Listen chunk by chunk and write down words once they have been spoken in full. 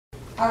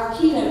Our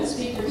keynote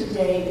speaker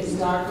today is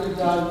Dr.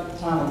 Darke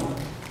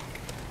Tallamy.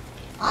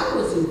 I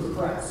was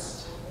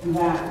impressed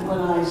that when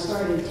I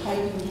started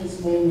typing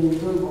his name in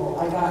Google,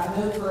 I got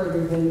no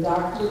further than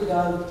Dr.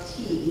 Doug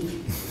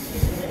T,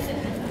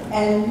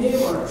 and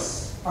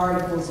numerous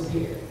articles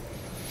appeared.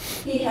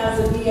 He has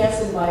a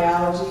BS in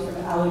biology from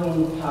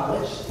Allegheny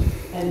College,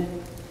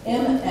 an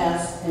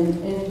MS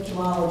in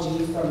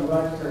entomology from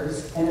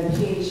Rutgers, and a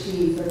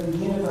PhD from the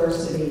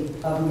University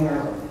of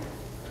Maryland.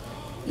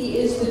 He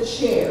is the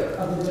chair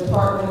of the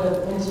Department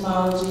of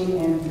Entomology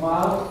and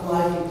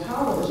Wildlife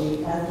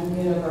Ecology at the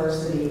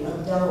University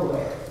of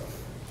Delaware.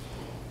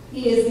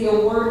 He is the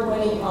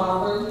award-winning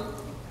author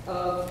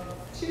of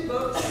 2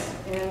 books,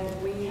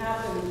 and we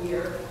have them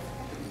here,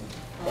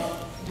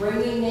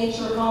 Bringing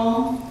Nature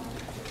Home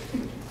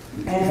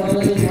and The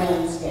Living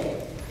Landscape.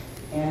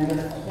 And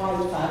they're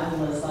quite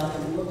fabulous. I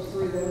can look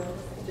through them.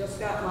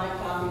 Just got my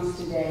copies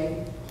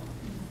today.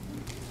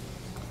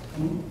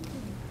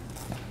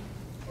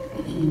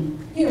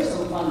 Here are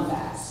some fun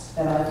facts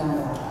that I found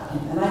out about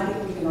him, and I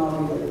think we can all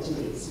relate to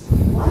these.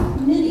 Like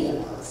many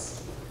of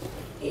us,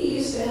 he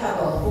used to have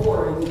a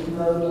boring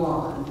mowed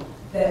lawn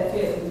that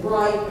fit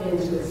right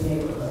into his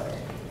neighborhood.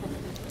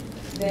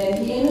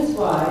 Then he and his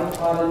wife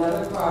bought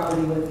another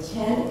property with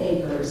 10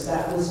 acres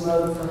that was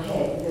mowed for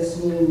hay.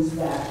 This means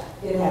that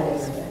it had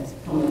everything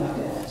coming up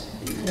in it,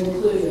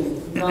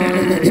 including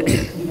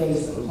non-native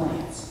invasive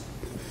plants.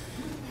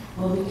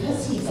 Well,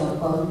 because he's a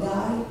bug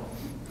guy,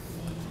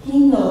 he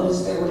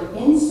noticed there were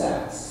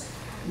insects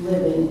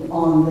living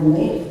on the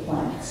native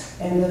plants,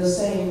 and those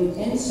same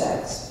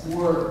insects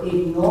were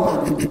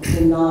ignoring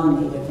the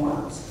non-native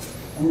ones.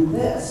 And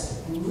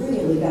this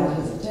really got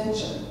his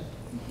attention.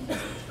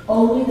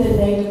 Only the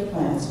native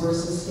plants were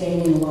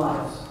sustaining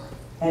life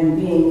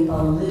and being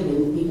a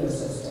living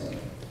ecosystem.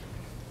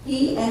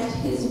 He and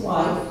his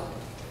wife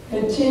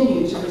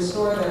continued to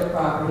restore their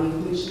property,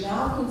 which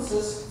now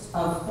consists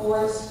of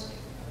forest,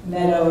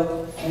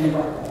 meadow, and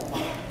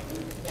wetland.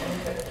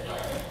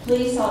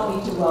 Please help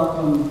me to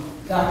welcome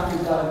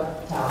Dr.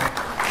 Darke Tallamy.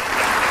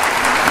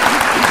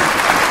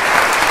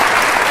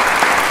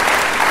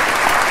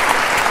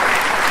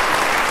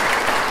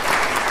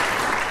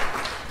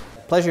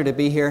 Pleasure to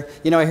be here.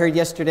 You know, I heard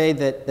yesterday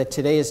that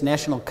today is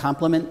National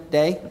Compliment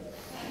Day.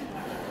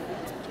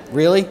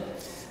 Really?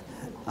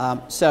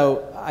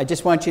 So I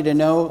just want you to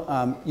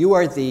know you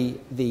are the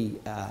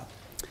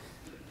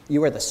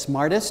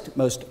smartest,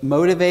 most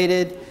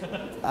motivated,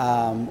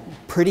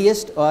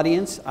 prettiest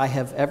audience I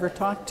have ever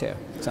talked to.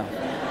 So,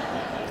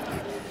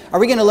 are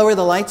we going to lower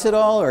the lights at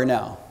all, or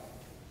no?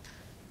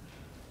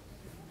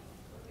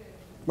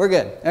 We're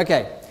good.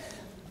 Okay.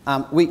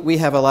 We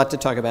have a lot to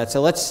talk about.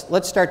 So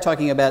let's start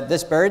talking about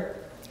this bird.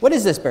 What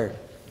is this bird?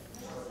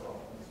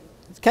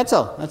 It's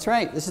Quetzal. That's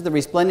right. This is the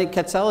resplendent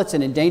Quetzal. It's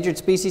an endangered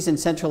species in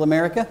Central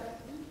America,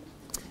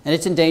 and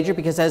it's endangered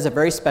because it has a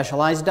very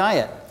specialized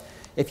diet.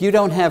 If you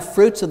don't have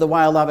fruits of the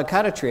wild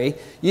avocado tree,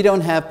 you don't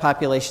have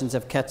populations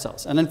of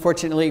quetzals. And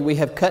unfortunately, we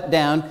have cut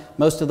down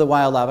most of the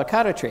wild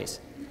avocado trees.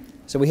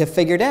 So we have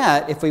figured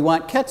out if we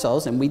want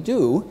quetzals, and we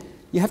do,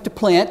 you have to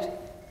plant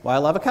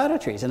wild avocado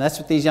trees. And that's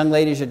what these young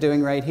ladies are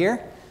doing right here.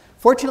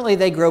 Fortunately,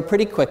 they grow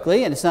pretty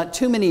quickly, and it's not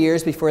too many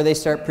years before they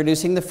start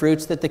producing the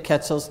fruits that the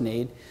quetzals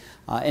need.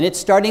 And it's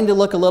starting to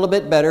look a little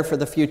bit better for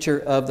the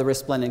future of the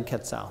resplendent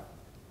quetzal.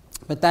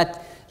 But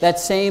that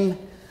same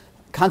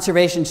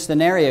conservation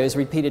scenario is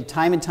repeated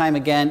time and time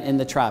again in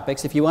the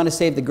tropics. If you want to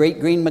save the great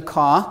green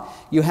macaw,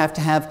 you have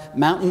to have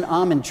mountain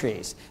almond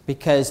trees,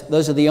 because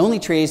those are the only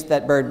trees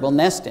that bird will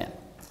nest in.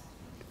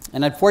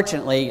 And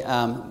unfortunately,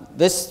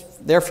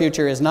 their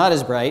future is not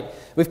as bright.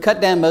 We've cut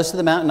down most of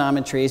the mountain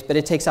almond trees, but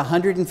it takes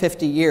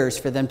 150 years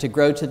for them to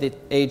grow to the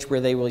age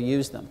where they will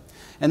use them.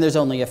 And there's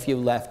only a few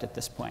left at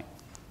this point.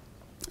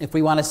 If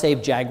we want to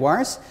save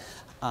jaguars,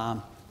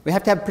 we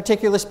have to have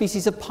particular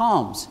species of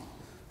palms.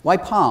 Why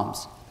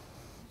palms?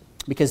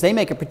 Because they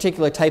make a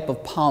particular type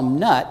of palm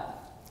nut,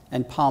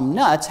 and palm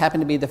nuts happen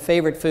to be the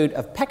favorite food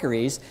of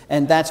peccaries,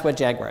 and that's what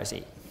jaguars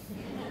eat.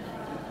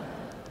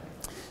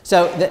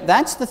 So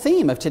that's the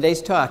theme of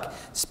today's talk.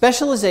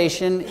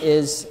 Specialization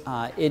is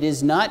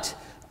not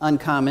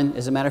uncommon.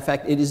 As a matter of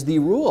fact, it is the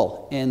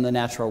rule in the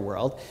natural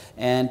world,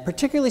 and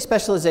particularly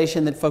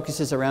specialization that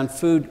focuses around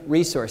food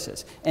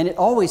resources. And it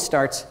always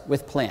starts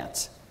with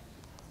plants.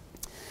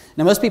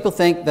 Now, most people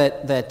think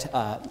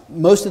that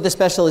most of the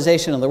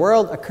specialization in the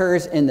world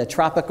occurs in the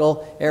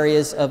tropical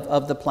areas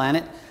of the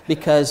planet,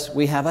 because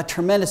we have a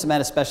tremendous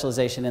amount of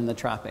specialization in the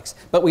tropics.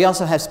 But we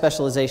also have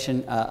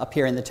specialization up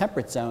here in the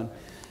temperate zone.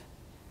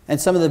 And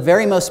some of the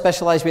very most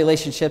specialized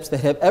relationships that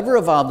have ever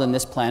evolved on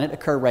this planet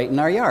occur right in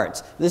our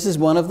yards. This is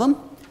one of them.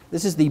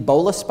 This is the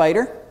bola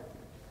spider.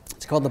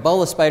 It's called the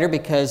bola spider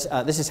because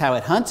this is how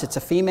it hunts. It's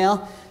a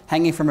female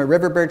hanging from a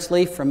river birch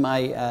leaf from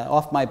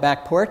off my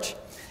back porch.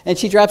 And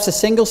she drops a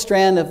single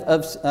strand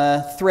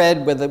of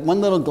thread with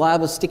one little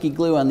glob of sticky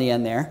glue on the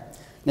end there.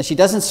 Now, she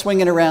doesn't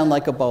swing it around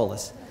like a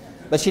bolus,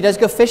 but she does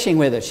go fishing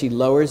with it. She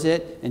lowers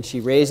it, and she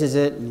raises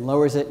it, and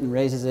lowers it, and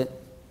raises it.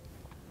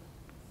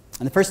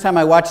 And the first time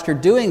I watched her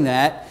doing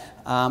that,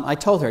 I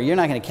told her, you're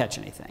not going to catch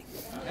anything.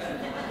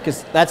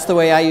 Because that's the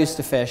way I used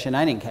to fish, and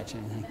I didn't catch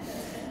anything.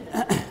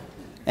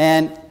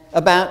 And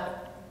about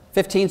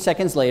 15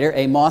 seconds later,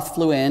 a moth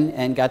flew in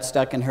and got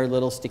stuck in her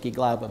little sticky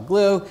glob of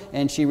glue,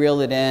 and she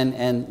reeled it in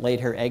and laid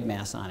her egg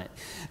mass on it.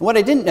 And what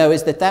I didn't know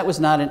is that that was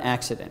not an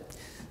accident.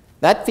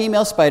 That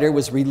female spider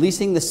was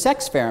releasing the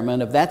sex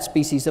pheromone of that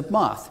species of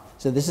moth.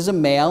 So this is a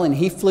male, and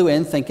he flew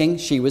in thinking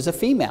she was a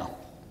female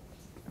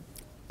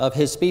of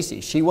his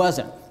species. She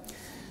wasn't.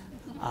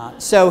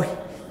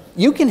 So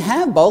you can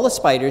have bola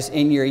spiders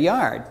in your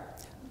yard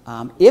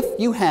if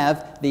you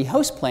have the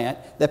host plant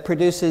that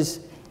produces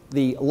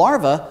the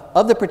larva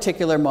of the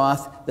particular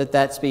moth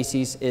that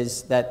species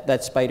is,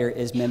 that spider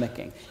is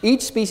mimicking.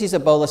 Each species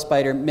of bola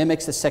spider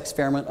mimics the sex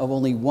pheromone of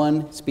only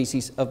one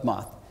species of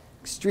moth.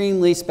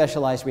 Extremely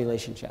specialized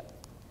relationship.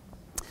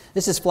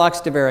 This is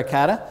Phlox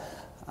divaricata.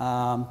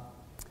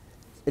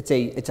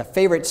 It's a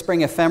favorite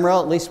spring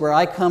ephemeral, at least where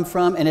I come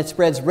from, and it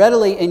spreads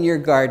readily in your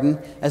garden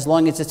as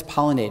long as it's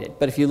pollinated.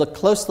 But if you look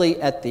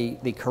closely at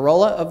the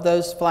corolla of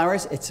those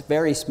flowers, it's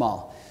very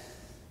small.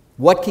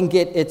 What can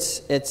get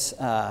its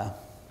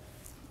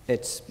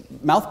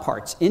mouth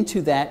parts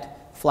into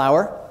that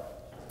flower?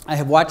 I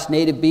have watched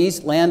native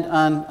bees land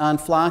on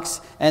phlox,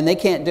 and they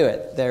can't do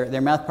it.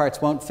 Their mouth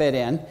parts won't fit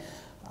in.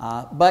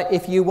 But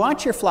if you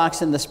watch your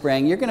phlox in the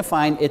spring, you're going to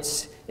find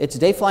it's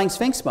day-flying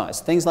sphinx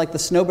moths, things like the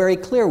snowberry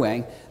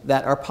clearwing,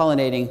 that are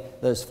pollinating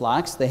those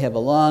phlox. They have a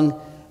long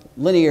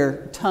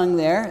linear tongue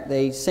there.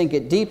 They sink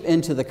it deep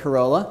into the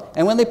corolla,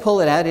 and when they pull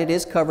it out, it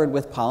is covered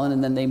with pollen,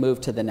 and then they move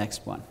to the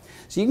next one.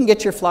 So you can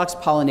get your phlox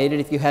pollinated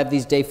if you have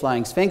these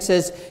day-flying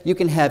sphinxes. You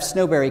can have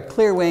snowberry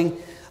clearwing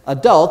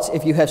adults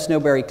if you have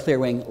snowberry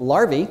clearwing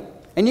larvae,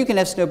 and you can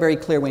have snowberry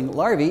clearwing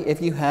larvae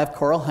if you have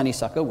coral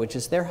honeysuckle, which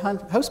is their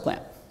host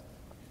plant.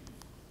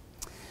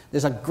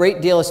 There's a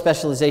great deal of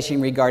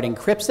specialization regarding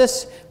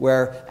crypsis,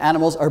 where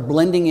animals are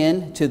blending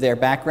in to their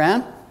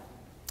background.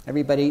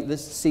 Everybody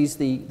sees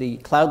the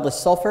cloudless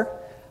sulfur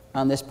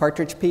on this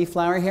partridge pea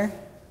flower here,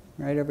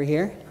 right over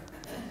here.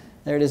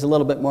 There it is, a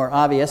little bit more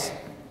obvious.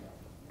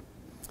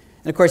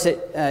 And of course,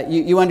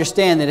 you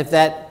understand that if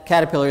that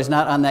caterpillar is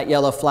not on that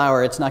yellow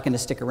flower, it's not going to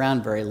stick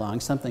around very long.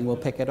 Something will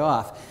pick it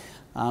off.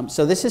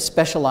 So this is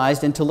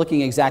specialized into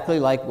looking exactly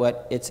like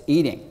what it's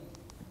eating.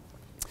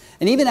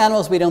 And even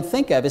animals we don't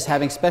think of as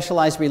having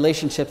specialized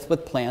relationships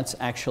with plants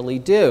actually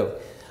do.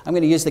 I'm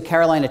going to use the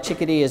Carolina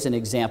chickadee as an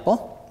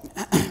example.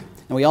 And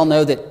we all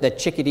know that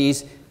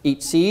chickadees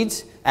eat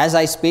seeds. As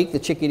I speak, the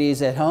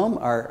chickadees at home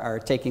are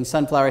taking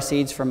sunflower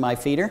seeds from my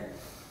feeder.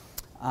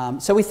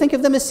 So we think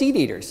of them as seed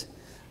eaters.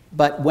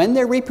 But when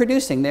they're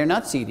reproducing, they're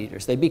not seed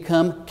eaters. They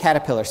become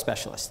caterpillar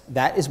specialists.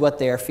 That is what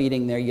they are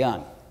feeding their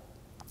young.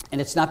 And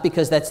it's not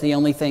because that's the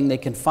only thing they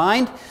can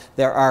find.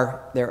 There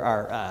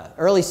are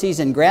early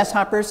season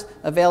grasshoppers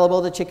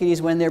available to chickadees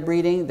when they're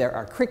breeding. There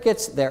are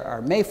crickets, there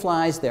are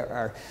mayflies, there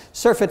are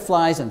syrphid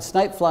flies and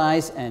snipe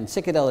flies and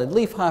cicadelid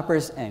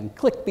leafhoppers and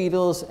click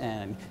beetles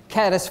and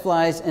caddis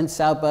flies and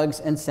sow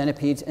bugs and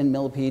centipedes and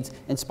millipedes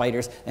and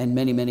spiders and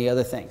many, many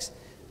other things.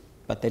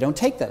 But they don't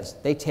take those.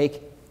 They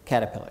take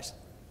caterpillars.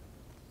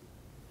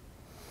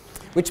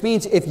 Which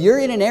means if you're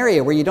in an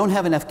area where you don't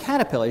have enough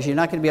caterpillars, you're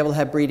not going to be able to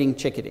have breeding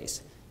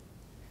chickadees.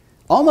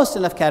 Almost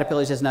enough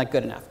caterpillars is not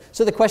good enough.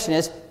 So the question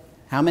is,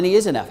 how many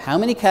is enough? How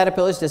many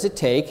caterpillars does it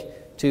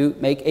take to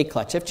make a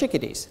clutch of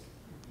chickadees?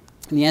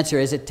 And the answer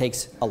is it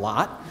takes a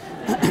lot.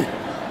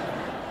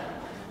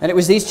 And it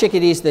was these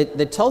chickadees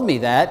that told me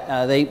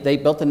that. They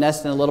built a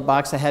nest in a little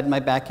box I had in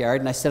my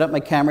backyard, and I set up my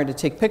camera to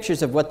take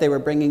pictures of what they were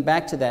bringing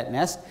back to that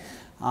nest.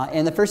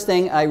 And the first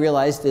thing I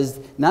realized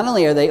is not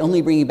only are they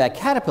only bringing back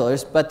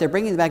caterpillars, but they're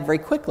bringing them back very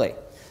quickly.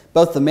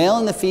 Both the male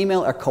and the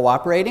female are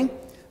cooperating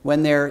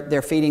when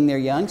they're feeding their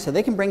young, so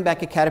they can bring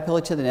back a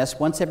caterpillar to the nest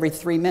once every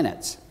 3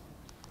 minutes.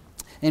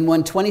 In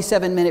one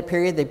 27-minute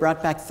period, they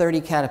brought back 30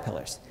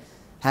 caterpillars.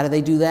 How do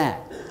they do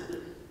that?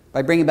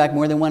 By bringing back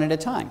more than one at a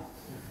time.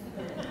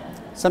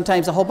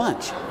 Sometimes a whole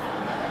bunch.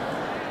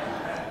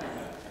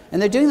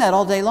 And they're doing that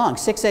all day long,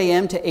 6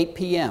 a.m. to 8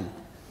 p.m.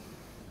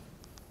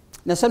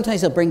 Now,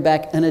 sometimes they'll bring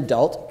back an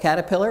adult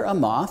caterpillar, a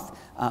moth,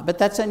 but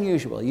that's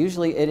unusual.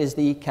 Usually it is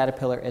the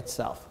caterpillar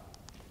itself.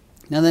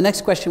 Now, the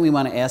next question we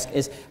want to ask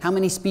is, how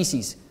many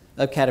species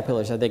of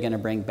caterpillars are they going to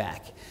bring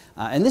back?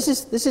 And this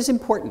is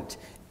important.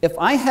 If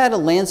I had a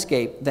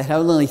landscape that had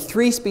only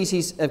 3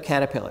 species of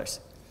caterpillars,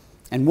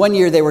 and one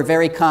year they were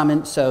very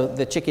common so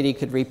the chickadee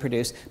could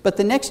reproduce, but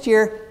the next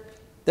year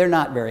they're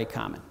not very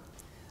common,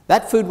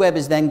 that food web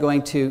is then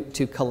going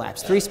to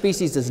collapse. 3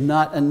 species is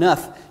not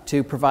enough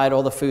to provide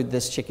all the food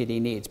this chickadee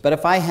needs. But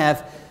if I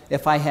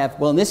have,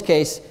 well, in this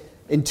case,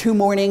 in 2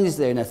 mornings,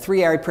 in a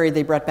 3-hour period,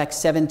 they brought back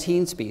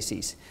 17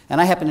 species. And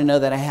I happen to know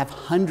that I have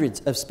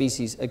hundreds of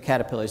species of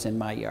caterpillars in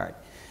my yard.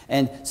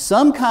 And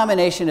some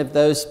combination of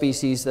those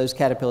species, those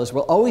caterpillars,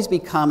 will always be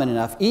common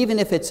enough, even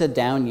if it's a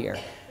down year,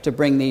 to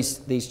bring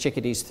these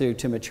chickadees through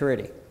to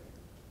maturity.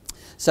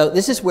 So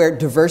this is where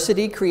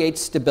diversity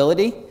creates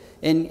stability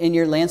in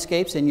your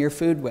landscapes, in your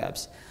food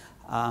webs.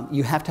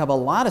 You have to have a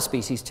lot of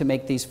species to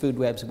make these food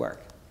webs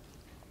work.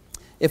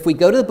 If we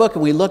go to the book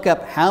and we look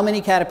up how many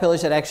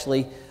caterpillars that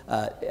actually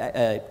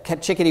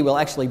chickadee will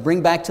actually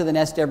bring back to the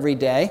nest every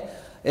day,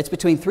 it's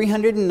between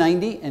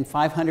 390 and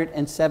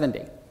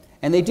 570.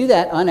 And they do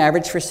that on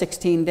average for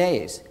 16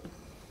 days.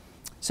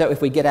 So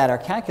if we get out our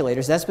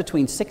calculators, that's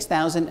between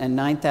 6,000 and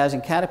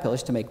 9,000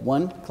 caterpillars to make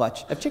one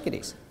clutch of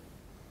chickadees.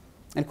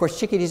 And of course,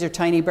 chickadees are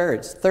tiny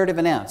birds, 1/3 of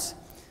an ounce.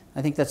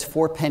 I think that's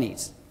 4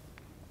 pennies.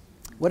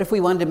 What if we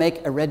wanted to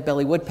make a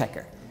red-bellied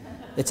woodpecker?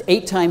 It's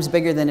 8 times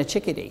bigger than a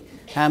chickadee.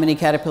 How many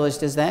caterpillars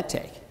does that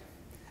take?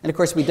 And of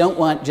course, we don't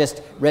want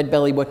just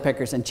red-bellied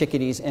woodpeckers and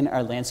chickadees in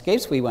our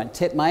landscapes. We want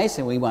titmice,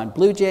 and we want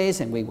blue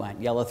jays, and we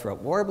want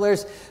yellow-throat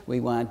warblers. We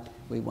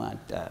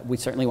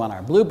certainly want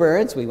our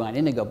bluebirds. We want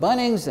indigo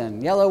bunnings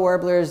and yellow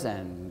warblers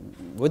and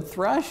wood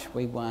thrush.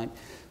 We want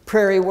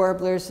prairie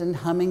warblers and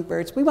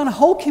hummingbirds. We want a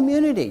whole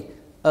community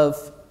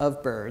of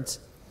birds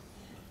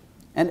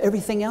and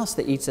everything else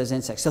that eats those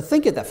insects. So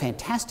think of the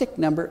fantastic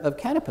number of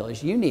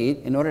caterpillars you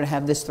need in order to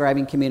have this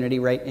thriving community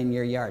right in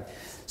your yard.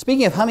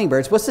 Speaking of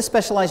hummingbirds, what's the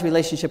specialized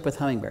relationship with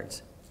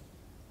hummingbirds?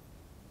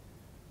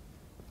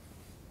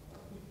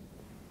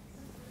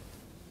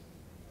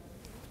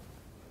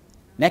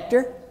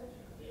 Nectar?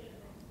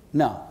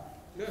 No.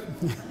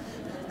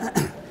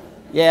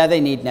 Yeah,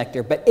 they need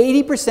nectar, but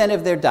 80%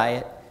 of their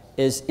diet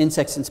is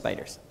insects and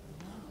spiders.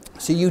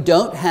 So you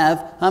don't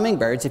have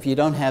hummingbirds if you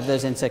don't have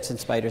those insects and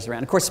spiders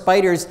around. Of course,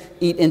 spiders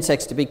eat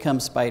insects to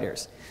become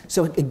spiders.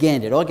 So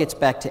again, it all gets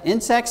back to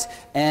insects,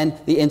 and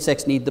the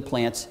insects need the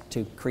plants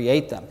to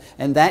create them.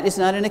 And that is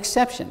not an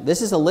exception. This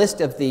is a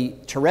list of the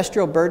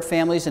terrestrial bird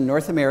families in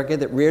North America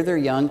that rear their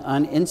young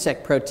on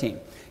insect protein,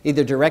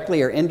 either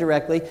directly or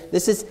indirectly.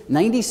 This is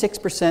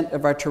 96%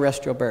 of our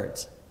terrestrial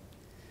birds.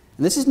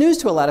 And this is news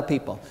to a lot of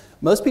people.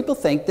 Most people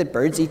think that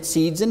birds eat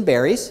seeds and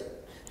berries,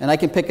 and I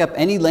can pick up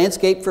any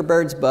Landscape for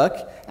Birds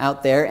book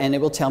out there, and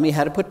it will tell me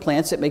how to put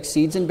plants that make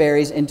seeds and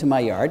berries into my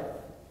yard.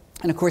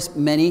 And of course,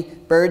 many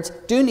birds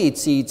do need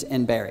seeds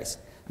and berries.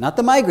 Not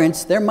the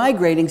migrants. They're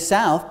migrating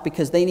south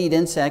because they need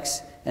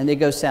insects, and they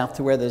go south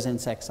to where those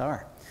insects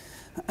are.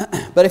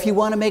 But if you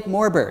want to make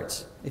more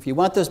birds, if you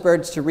want those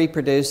birds to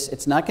reproduce,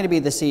 it's not going to be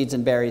the seeds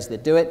and berries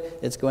that do it.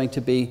 It's going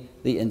to be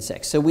the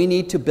insects. So we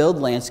need to build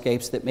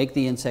landscapes that make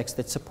the insects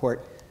that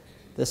support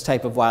this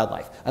type of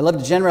wildlife. I love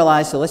to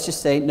generalize, so let's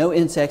just say no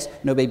insects,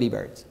 no baby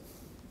birds.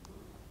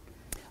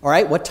 All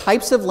right, what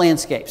types of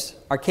landscapes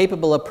are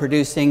capable of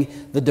producing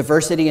the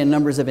diversity and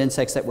numbers of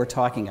insects that we're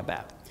talking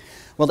about?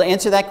 Well, to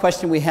answer that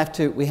question, we have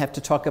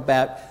to talk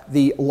about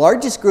the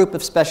largest group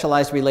of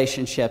specialized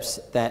relationships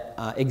that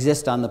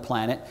exist on the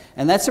planet,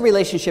 and that's the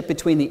relationship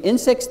between the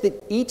insects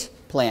that eat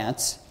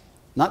plants,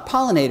 not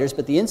pollinators,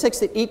 but the insects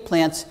that eat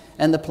plants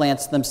and the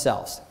plants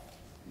themselves.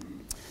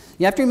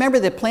 You have to remember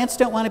that plants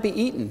don't want to be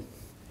eaten.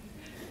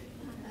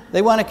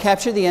 They want to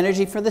capture the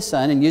energy for the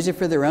sun and use it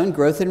for their own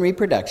growth and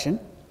reproduction.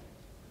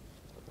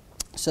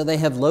 So they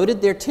have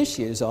loaded their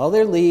tissues, all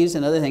their leaves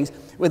and other things,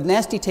 with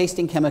nasty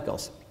tasting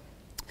chemicals.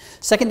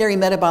 Secondary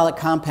metabolic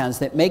compounds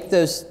that make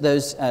those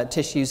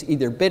tissues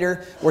either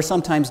bitter or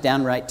sometimes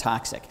downright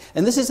toxic.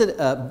 And this is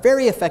a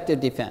very effective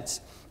defense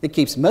that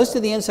keeps most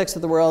of the insects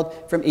of the world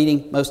from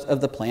eating most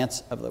of the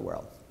plants of the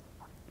world.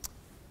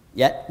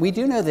 Yet, we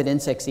do know that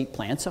insects eat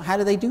plants, so how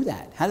do they do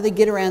that? How do they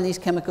get around these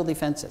chemical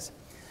defenses?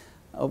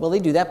 Well, they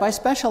do that by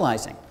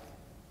specializing.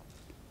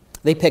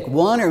 They pick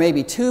one or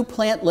maybe two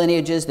plant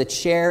lineages that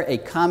share a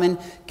common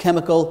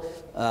chemical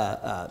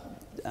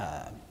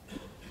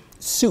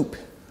soup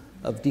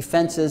of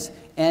defenses,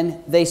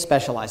 and they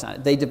specialize on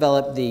it. They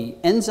develop the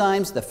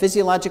enzymes, the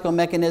physiological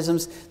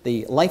mechanisms,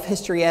 the life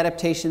history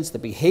adaptations, the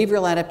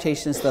behavioral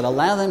adaptations that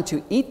allow them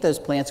to eat those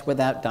plants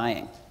without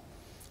dying.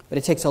 But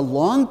it takes a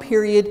long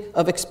period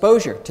of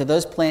exposure to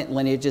those plant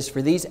lineages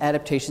for these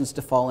adaptations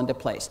to fall into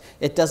place.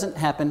 It doesn't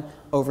happen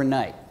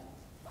overnight.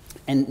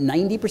 And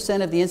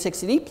 90% of the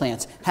insects that eat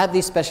plants have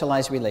these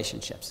specialized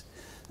relationships.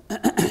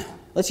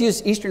 Let's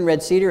use eastern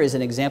red cedar as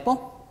an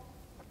example.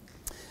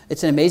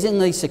 It's an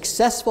amazingly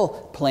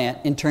successful plant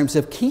in terms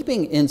of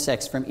keeping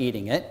insects from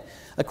eating it.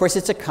 Of course,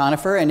 it's a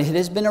conifer, and it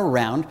has been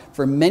around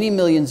for many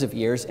millions of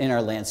years in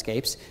our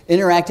landscapes,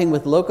 interacting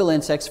with local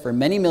insects for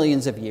many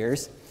millions of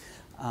years.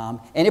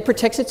 And it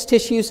protects its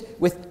tissues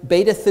with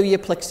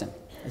beta-thuyoplixin.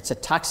 It's a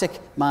toxic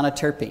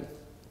monoterpene.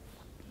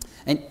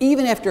 And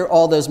even after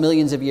all those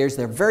millions of years,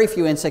 there are very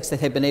few insects that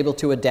have been able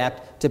to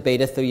adapt to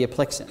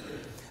beta-thuyoplixin.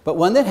 But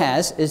one that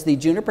has is the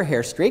juniper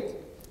hairstreak.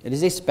 It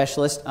is a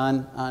specialist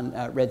on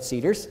red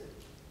cedars,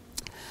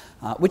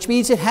 which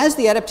means it has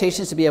the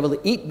adaptations to be able to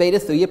eat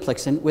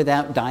beta-thuyoplixin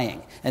without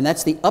dying. And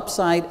that's the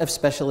upside of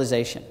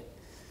specialization.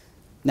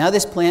 Now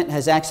this plant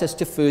has access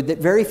to food that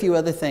very few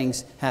other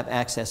things have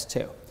access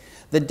to.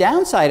 The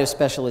downside of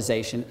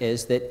specialization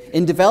is that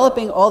in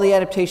developing all the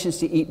adaptations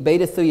to eat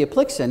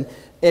beta-thuyoplixin,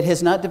 it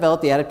has not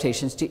developed the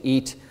adaptations to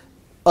eat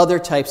other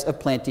types of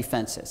plant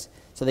defenses.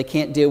 So they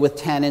can't deal with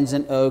tannins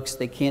and oaks,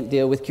 they can't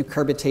deal with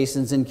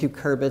cucurbitacins and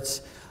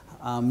cucurbits,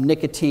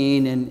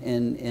 nicotine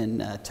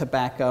and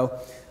tobacco,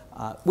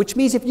 which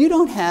means if you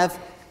don't have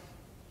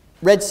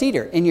red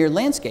cedar in your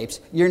landscapes,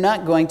 you're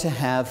not going to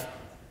have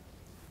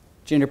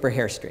juniper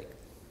hair streak.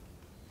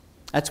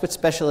 That's what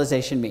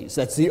specialization means.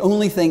 That's the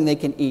only thing they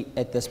can eat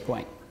at this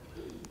point.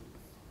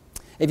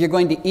 If you're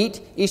going to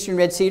eat eastern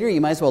red cedar, you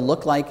might as well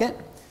look like it.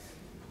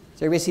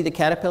 Does everybody see the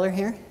caterpillar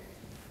here?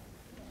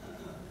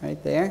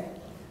 Right there.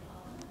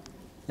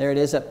 There it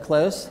is up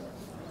close.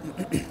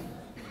 There's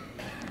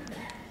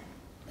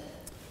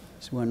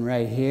one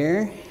right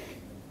here.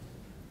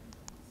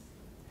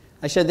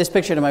 I showed this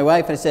picture to my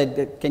wife and I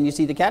said, "Can you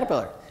see the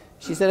caterpillar?"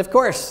 She said, "Of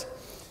course."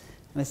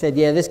 And I said,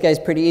 "Yeah, this guy's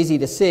pretty easy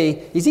to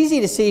see." He's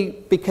easy to see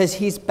because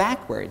he's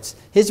backwards.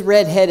 His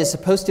red head is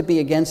supposed to be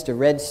against a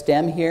red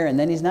stem here, and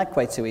then he's not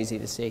quite so easy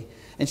to see.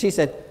 And she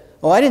said,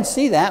 "Oh, I didn't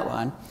see that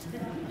one.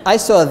 I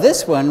saw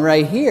this one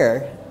right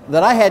here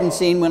that I hadn't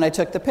seen when I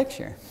took the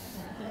picture."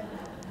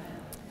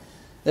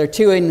 There are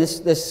two in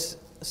this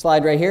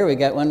slide right here. We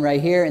got one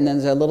right here, and then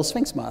there's a little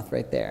sphinx moth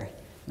right there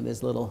with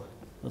his little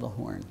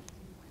horn.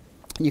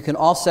 You can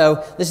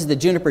also, this is the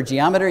juniper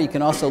geometer, you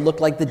can also look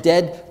like the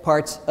dead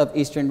parts of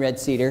eastern red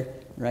cedar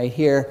right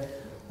here.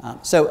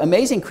 So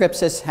amazing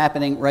crypsis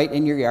happening right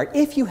in your yard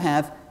if you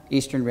have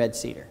eastern red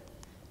cedar.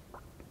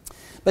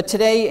 But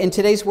today, in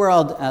today's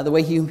world, the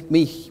way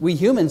we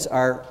humans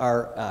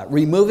are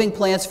removing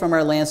plants from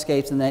our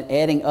landscapes and then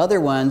adding other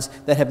ones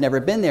that have never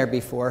been there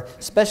before,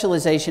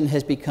 specialization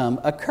has become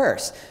a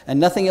curse. And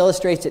nothing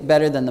illustrates it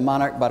better than the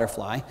monarch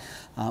butterfly.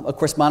 Of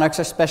course, monarchs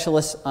are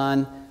specialists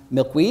on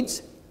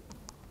milkweeds.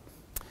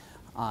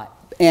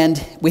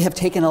 And we have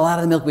taken a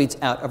lot of the milkweeds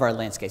out of our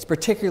landscapes,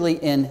 particularly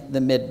in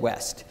the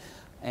Midwest.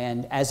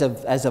 And as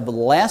of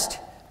last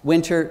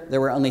winter,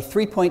 there were only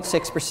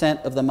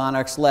 3.6% of the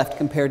monarchs left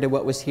compared to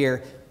what was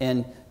here in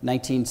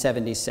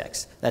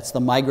 1976. That's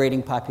the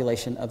migrating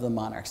population of the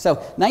monarchs. So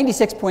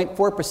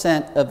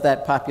 96.4% of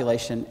that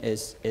population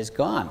is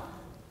gone.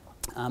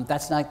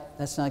 That's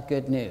not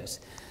good news.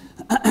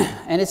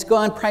 And it's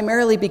gone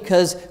primarily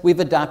because we've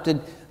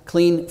adopted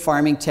clean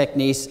farming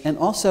techniques and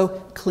also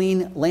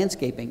clean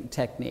landscaping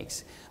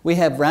techniques. We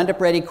have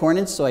Roundup Ready corn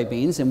and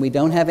soybeans, and we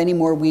don't have any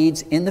more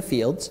weeds in the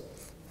fields.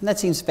 And that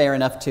seems fair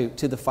enough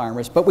to the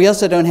farmers, but we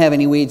also don't have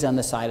any weeds on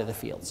the side of the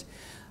fields.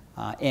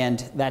 And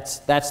that's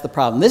the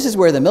problem. This is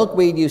where the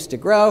milkweed used to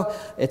grow.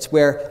 It's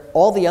where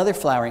all the other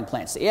flowering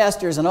plants, the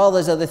asters and all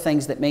those other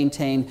things that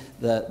maintain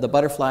the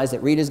butterflies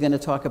that Rita's going to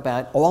talk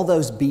about, all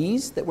those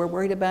bees that we're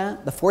worried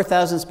about, the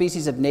 4,000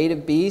 species of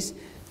native bees,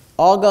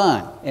 all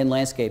gone in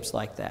landscapes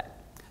like that.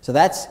 So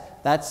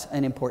that's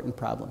an important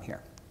problem here.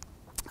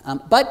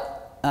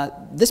 But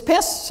this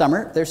past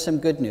summer, there's some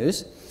good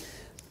news.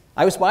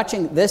 I was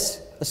watching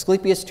this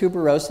Asclepias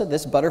tuberosa,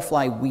 this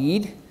butterfly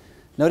weed.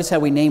 Notice how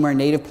we name our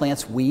native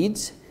plants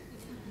weeds.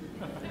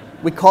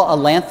 We call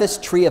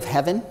Alanthus tree of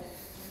heaven.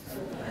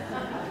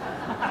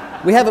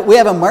 We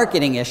have a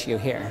marketing issue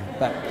here,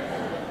 but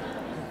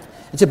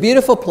it's a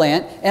beautiful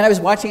plant. And I was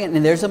watching it,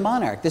 and there's a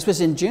monarch. This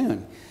was in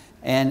June.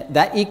 And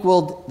that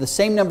equaled the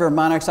same number of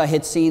monarchs I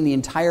had seen the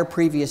entire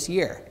previous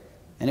year.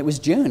 And it was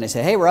June. I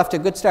said, hey, we're off to a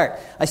good start.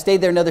 I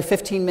stayed there another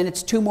 15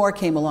 minutes. 2 more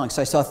came along.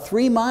 So I saw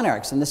 3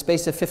 monarchs in the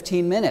space of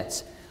 15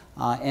 minutes.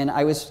 And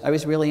I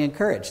was really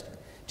encouraged.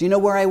 Do you know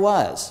where I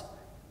was?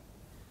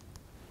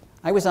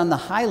 I was on the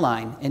High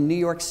Line in New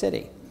York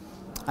City.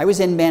 I was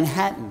in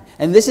Manhattan.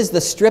 And this is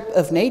the strip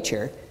of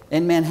nature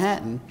in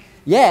Manhattan.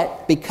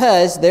 Yet,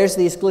 because there's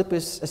the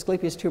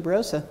Asclepias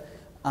tuberosa,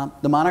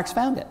 the monarchs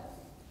found it.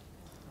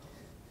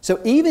 So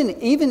even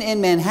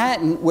in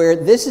Manhattan, where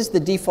this is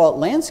the default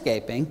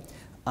landscaping,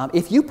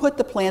 if you put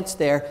the plants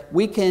there,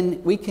 we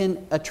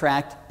can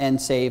attract and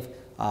save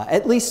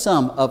at least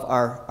some of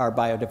our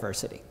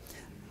biodiversity.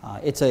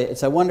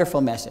 It's a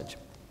wonderful message.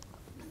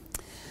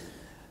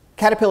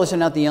 Caterpillars are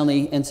not the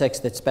only insects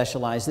that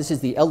specialize. This is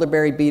the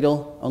elderberry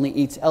beetle, only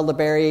eats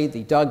elderberry.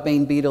 The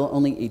dogbane beetle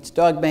only eats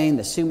dogbane.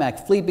 The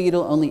sumac flea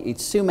beetle only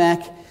eats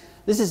sumac.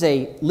 This is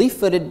a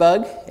leaf-footed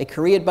bug, a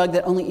Korean bug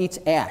that only eats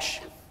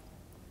ash.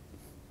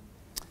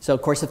 So,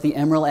 of course, if the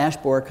emerald ash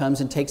borer comes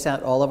and takes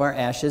out all of our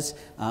ashes,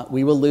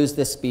 we will lose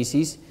this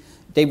species.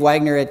 Dave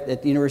Wagner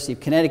at the University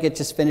of Connecticut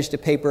just finished a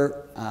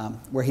paper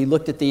where he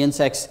looked at the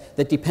insects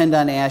that depend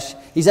on ash.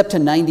 He's up to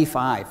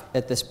 95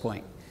 at this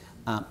point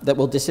that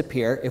will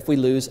disappear if we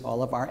lose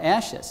all of our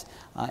ashes.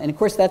 And, of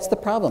course, that's the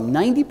problem.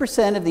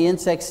 90% of the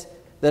insects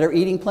that are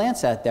eating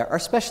plants out there are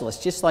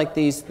specialists, just like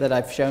these that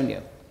I've shown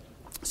you.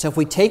 So if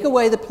we take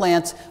away the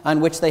plants on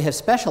which they have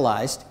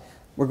specialized,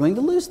 we're going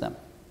to lose them.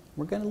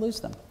 We're going to lose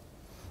them.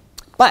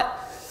 But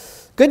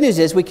good news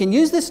is we can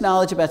use this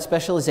knowledge about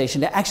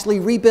specialization to actually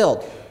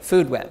rebuild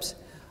food webs.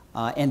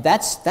 And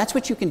that's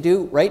what you can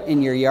do right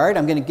in your yard.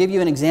 I'm going to give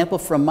you an example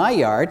from my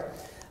yard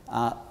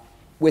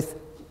with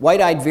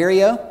white-eyed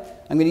vireo.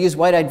 I'm going to use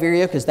white-eyed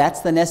vireo because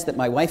that's the nest that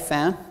my wife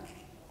found.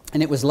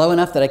 And it was low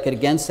enough that I could,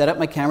 again, set up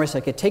my camera so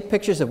I could take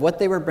pictures of what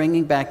they were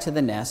bringing back to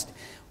the nest.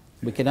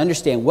 We could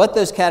understand what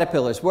those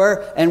caterpillars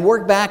were and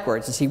work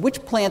backwards and see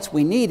which plants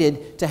we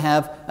needed to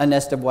have a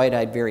nest of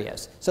white-eyed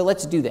vireos. So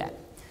let's do that.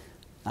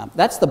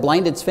 That's the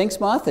blinded sphinx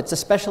moth. It's a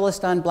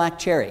specialist on black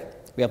cherry.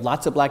 We have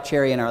lots of black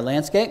cherry in our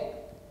landscape,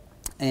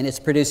 and it's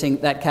producing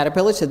that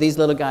caterpillar, so these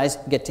little guys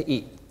get to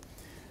eat.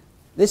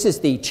 This is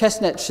the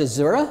chestnut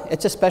schizura.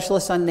 It's a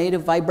specialist on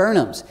native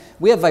viburnums.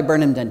 We have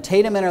viburnum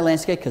dentatum in our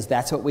landscape because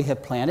that's what we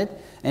have planted,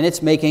 and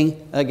it's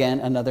making, again,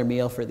 another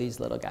meal for these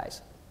little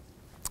guys.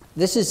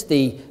 This is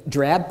the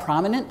drab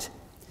prominent,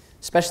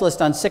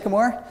 specialist on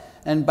sycamore,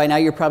 and by now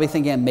you're probably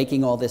thinking I'm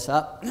making all this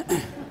up.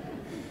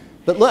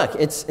 But look,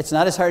 it's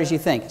not as hard as you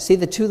think. See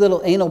the two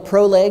little anal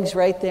prolegs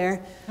right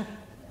there?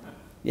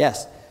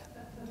 Yes.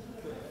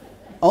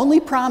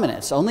 Only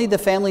prominents, only the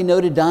family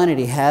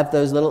Notodontidae have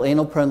those little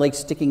anal prolegs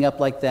sticking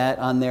up like that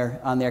on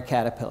their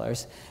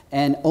caterpillars.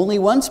 And only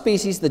one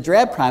species, the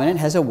drab prominent,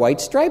 has a white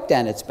stripe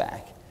down its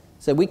back.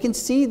 So we can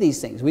see these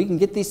things. We can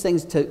get these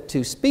things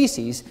to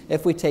species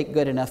if we take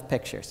good enough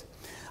pictures.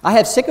 I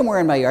have sycamore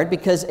in my yard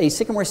because a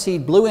sycamore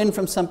seed blew in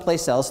from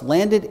someplace else,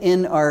 landed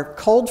in our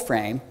cold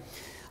frame,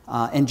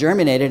 and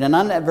germinated, and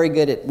I'm not very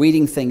good at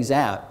weeding things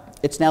out.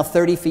 It's now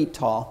 30 feet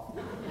tall.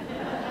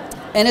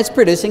 And it's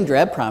producing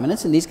drab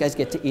prominence, and these guys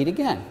get to eat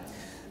again.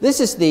 This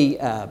is the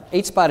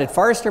eight-spotted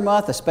forester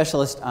moth, a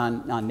specialist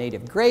on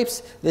native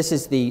grapes. This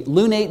is the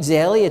lunate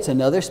zale. It's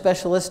another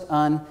specialist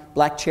on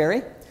black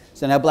cherry.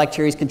 So now black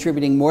cherry is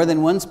contributing more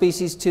than one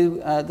species to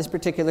this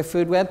particular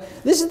food web.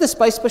 This is the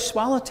spicebush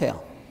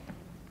swallowtail,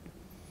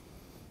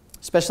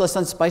 specialist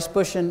on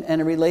spicebush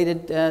and a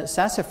related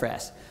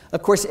sassafras.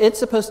 Of course, it's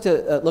supposed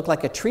to look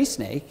like a tree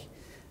snake.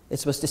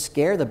 It's supposed to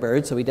scare the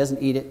bird so he doesn't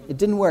eat it. It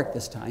didn't work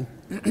this time.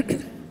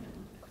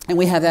 And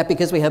we have that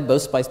because we have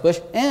both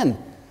spicebush and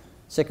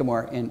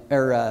sycamore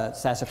or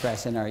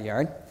sassafras in our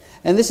yard.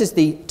 And this is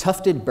the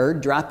tufted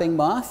bird dropping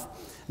moth,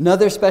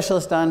 another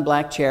specialist on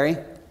black cherry.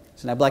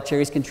 So now black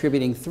cherry is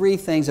contributing three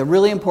things, a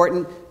really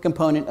important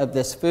component of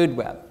this food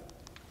web.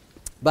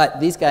 But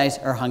these guys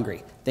are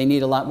hungry. They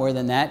need a lot more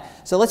than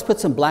that. So let's put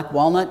some black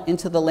walnut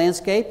into the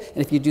landscape. And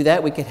if you do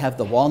that, we could have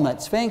the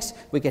walnut sphinx.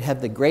 We could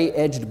have the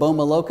gray-edged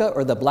bomaloca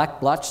or the black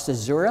blotched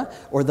caesura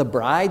or the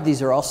bride.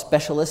 These are all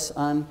specialists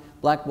on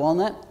black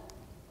walnut.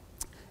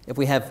 If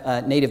we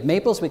have native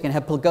maples, we can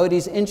have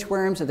Plagodes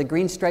inchworms or the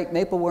green striped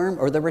mapleworm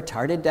or the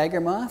retarded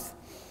dagger moth.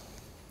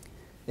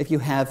 If you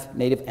have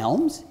native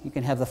elms, you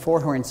can have the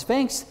four-horned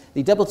sphinx,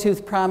 the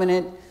double-toothed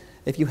prominent.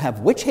 If you have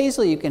witch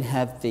hazel, you can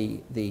have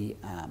the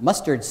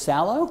mustard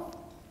sallow.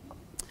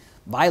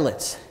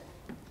 Violets.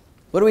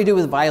 What do we do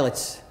with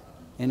violets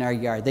in our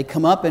yard? They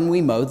come up and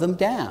we mow them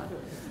down.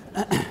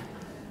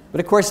 But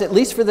of course, at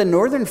least for the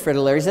northern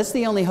fritillaries, that's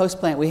the only host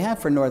plant we have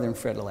for northern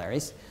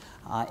fritillaries.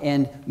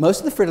 And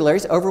most of the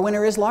fritillaries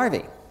overwinter as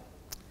larvae.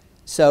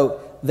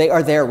 So they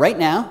are there right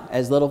now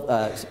as little,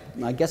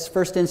 I guess,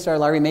 first instar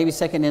larvae, maybe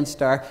second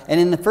instar. And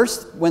in the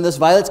first, when those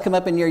violets come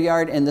up in your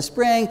yard in the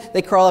spring,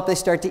 they crawl up, they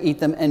start to eat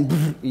them,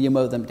 and you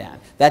mow them down.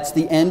 That's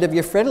the end of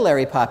your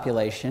fritillary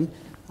population,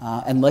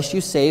 unless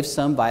you save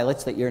some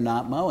violets that you're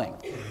not mowing.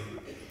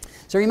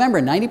 So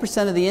remember,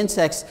 90% of the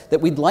insects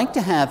that we'd like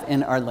to have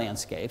in our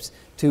landscapes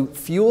to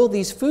fuel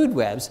these food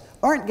webs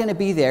aren't going to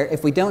be there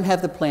if we don't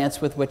have the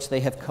plants with which they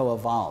have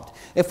co-evolved.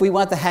 If we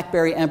want the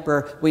hackberry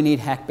emperor, we need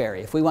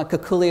hackberry. If we want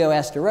Cuculio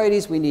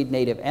asteroides, we need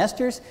native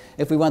asters.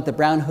 If we want the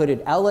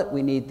brown-hooded owlet,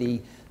 we need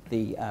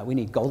we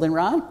need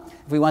goldenrod.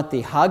 If we want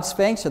the hog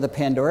sphinx or the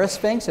Pandora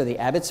sphinx or the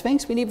abbot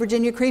sphinx, we need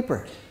Virginia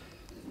creeper.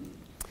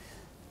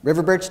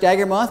 River birch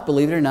dagger moth,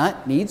 believe it or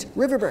not, needs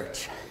river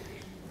birch.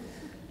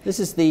 This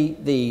is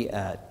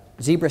the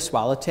zebra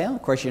swallowtail.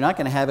 Of course, you're not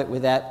going to have it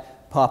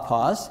without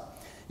pawpaws.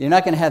 You're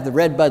not going to have the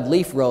redbud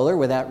leaf roller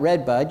without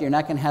redbud. You're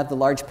not going to have the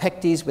large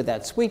pectes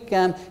without sweet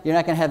gum. You're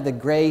not going to have the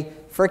gray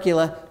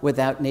furcula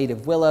without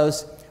native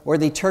willows, or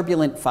the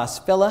turbulent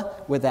phosphilla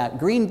without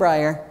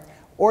greenbrier,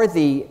 or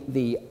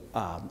the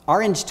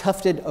orange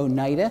tufted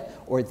oneida,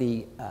 or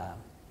the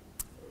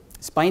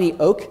spiny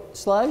oak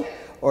slug,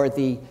 or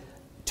the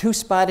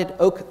two-spotted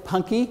oak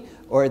punky,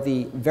 or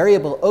the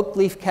variable oak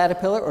leaf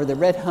caterpillar, or the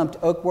red-humped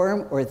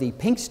oakworm, or the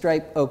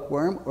pink-striped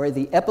oakworm, or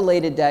the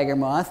epilated dagger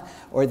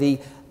moth, or the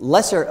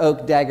lesser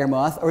oak dagger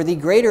moth, or the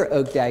greater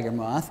oak dagger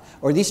moth,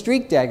 or the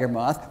streaked dagger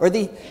moth, or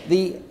the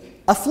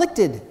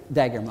afflicted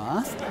dagger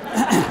moth,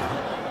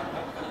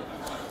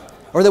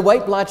 or the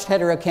white-blotched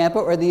heterocampa,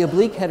 or the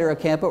oblique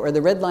heterocampa, or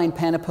the red-lined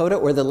panapoda,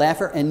 or the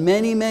laugher, and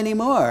many, many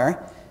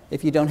more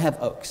if you don't have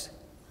oaks.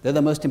 They're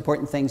the most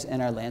important things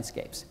in our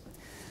landscapes.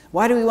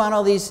 Why do we want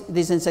all these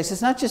insects?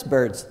 It's not just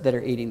birds that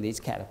are eating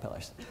these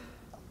caterpillars.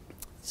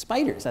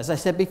 Spiders, as I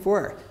said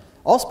before.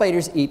 All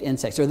spiders eat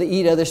insects, or they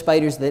eat other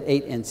spiders that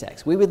ate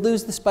insects. We would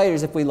lose the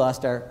spiders if we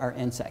lost our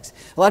insects.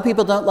 A lot of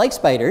people don't like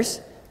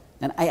spiders,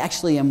 and I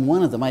actually am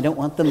one of them. I don't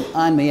want them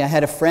on me. I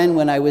had a friend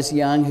when I was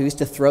young who used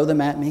to throw them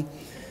at me.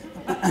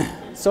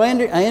 So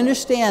I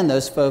understand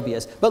those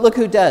phobias. But look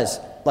who does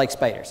like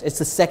spiders.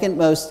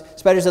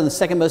 Spiders are the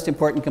second most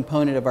important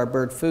component of our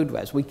bird food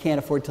webs. We can't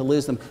afford to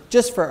lose them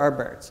just for our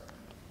birds.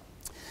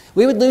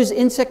 We would lose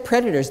insect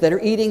predators that are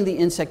eating the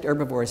insect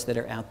herbivores that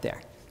are out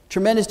there.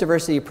 Tremendous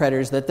diversity of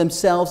predators that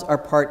themselves are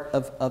part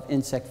of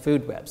insect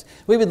food webs.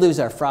 We would lose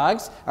our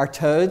frogs, our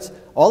toads,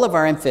 all of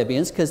our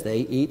amphibians because they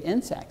eat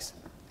insects.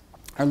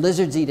 Our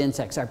lizards eat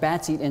insects, our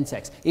bats eat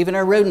insects, even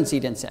our rodents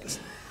eat insects.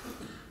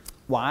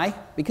 Why?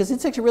 Because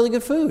insects are really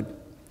good food.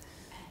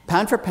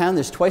 Pound for pound,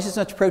 there's twice as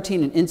much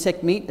protein in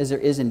insect meat as there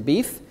is in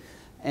beef.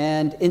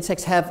 And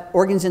insects have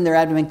organs in their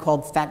abdomen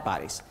called fat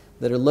bodies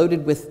that are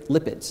loaded with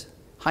lipids,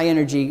 high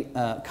energy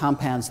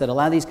compounds that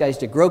allow these guys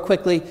to grow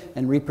quickly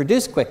and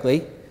reproduce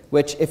quickly,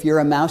 which if you're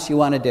a mouse you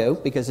want to do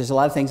because there's a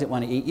lot of things that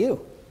want to eat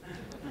you.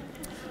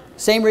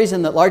 Same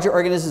reason that larger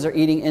organisms are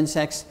eating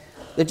insects.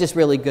 They're just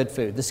really good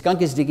food. The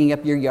skunk is digging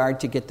up your yard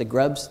to get the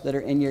grubs that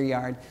are in your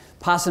yard.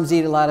 Possums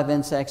eat a lot of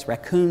insects.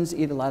 Raccoons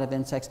eat a lot of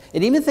insects.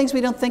 And even things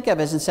we don't think of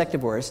as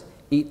insectivores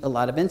eat a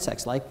lot of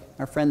insects, like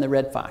our friend the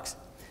red fox.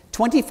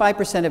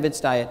 25% of its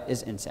diet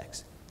is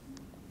insects.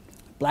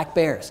 Black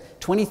bears,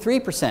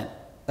 23%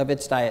 of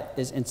its diet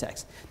is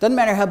insects. Doesn't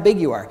matter how big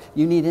you are,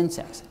 you need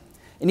insects.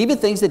 And even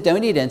things that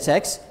don't eat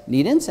insects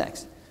need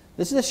insects.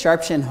 This is a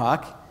sharp-shinned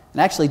hawk.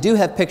 And I actually do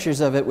have pictures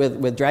of it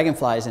with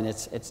dragonflies in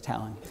its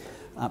talon.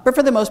 But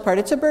for the most part,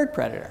 it's a bird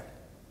predator.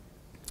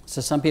 So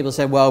some people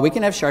say, well, we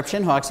can have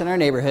sharp-shinned hawks in our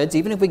neighborhoods,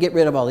 even if we get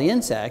rid of all the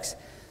insects.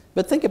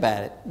 But think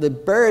about it. The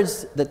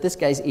birds that this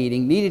guy's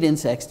eating needed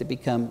insects to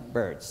become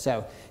birds.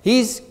 So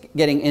he's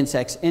getting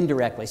insects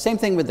indirectly. Same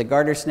thing with the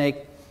garter snake.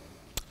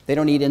 They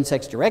don't eat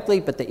insects directly,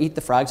 but they eat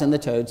the frogs and the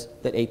toads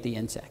that ate the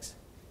insects.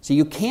 So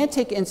you can't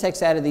take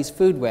insects out of these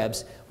food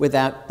webs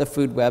without the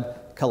food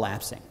web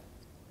collapsing.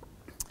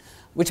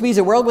 Which means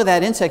a world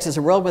without insects is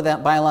a world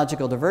without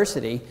biological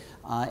diversity.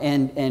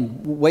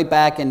 And way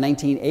back in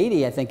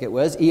 1980, I think it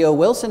was, E.O.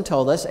 Wilson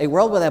told us a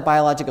world without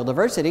biological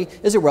diversity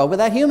is a world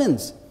without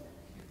humans.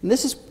 And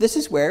this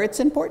is where it's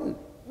important.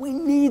 We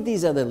need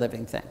these other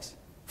living things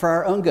for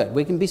our own good.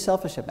 We can be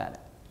selfish about it.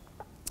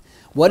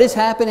 What is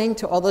happening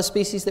to all those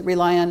species that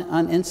rely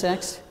on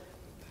insects?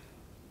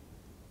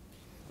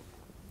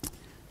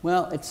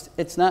 Well,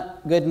 it's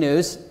not good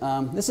news.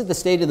 This is the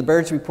State of the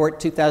Birds Report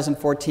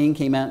 2014,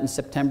 came out in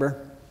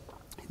September.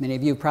 Many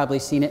of you have probably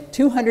seen it.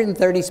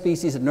 230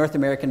 species of North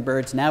American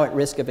birds now at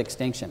risk of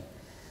extinction.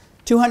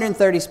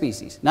 230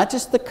 species, not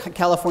just the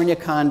California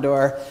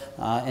condor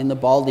and the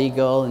bald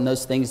eagle and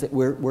those things that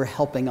we're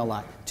helping a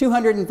lot.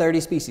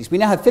 230 species. We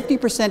now have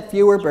 50%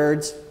 fewer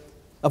birds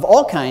of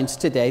all kinds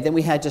today than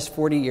we had just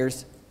 40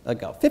 years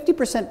ago.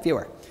 50%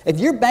 fewer. If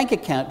your bank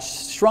account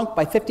shrunk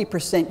by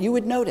 50%, you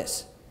would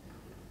notice.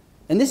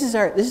 And this is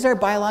our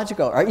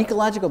biological, our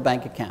ecological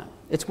bank account.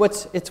 It's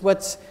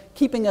what's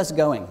keeping us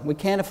going. We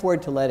can't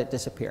afford to let it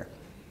disappear.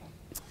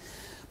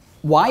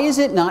 Why is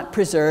it not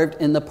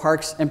preserved in the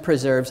parks and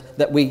preserves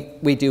that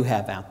we do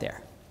have out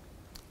there?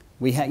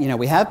 We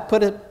have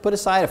put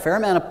aside a fair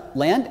amount of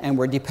land, and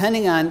we're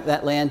depending on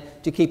that land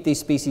to keep these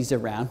species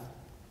around.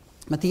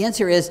 But the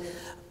answer is,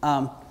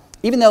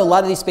 even though a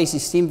lot of these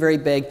species seem very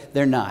big,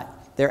 they're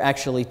not. They're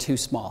actually too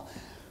small.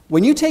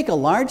 When you take a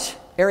large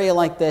area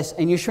like this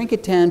and you shrink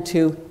it down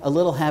to a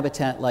little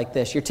habitat like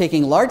this, you're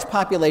taking large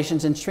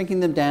populations and shrinking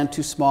them down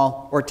to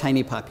small or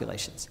tiny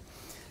populations.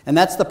 And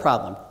that's the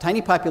problem.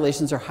 Tiny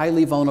populations are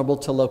highly vulnerable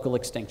to local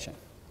extinction.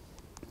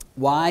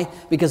 Why?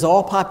 Because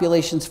all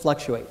populations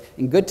fluctuate.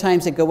 In good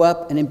times they go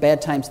up, and in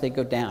bad times they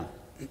go down.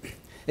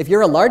 If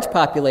you're a large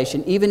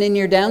population, even in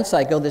your down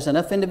cycle, there's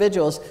enough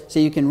individuals so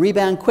you can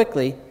rebound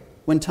quickly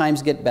when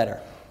times get better.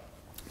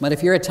 But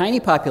if you're a tiny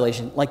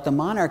population, like the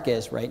monarch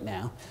is right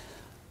now,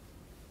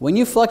 when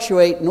you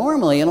fluctuate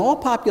normally, and all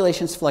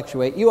populations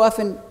fluctuate,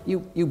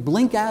 you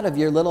blink out of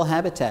your little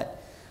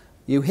habitat.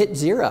 You hit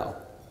zero.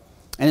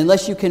 And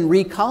unless you can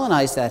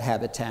recolonize that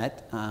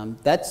habitat,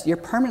 you're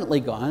permanently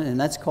gone, and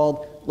that's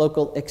called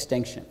local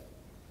extinction.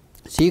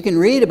 So you can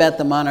read about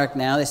the monarch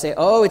now. They say,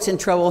 oh, it's in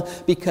trouble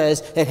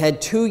because it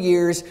had 2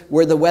 years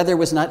where the weather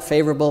was not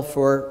favorable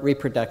for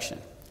reproduction.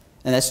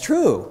 And that's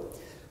true.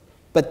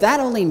 But that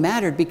only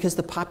mattered because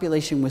the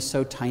population was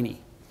so tiny.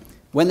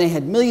 When they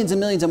had millions and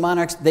millions of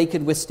monarchs, they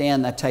could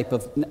withstand that type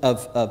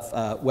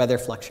of weather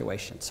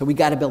fluctuation. So we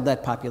got to build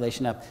that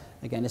population up,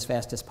 again, as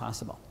fast as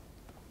possible.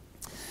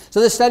 So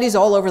there's studies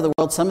all over the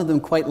world, some of them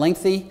quite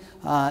lengthy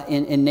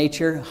in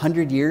nature,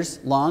 100 years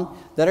long,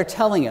 that are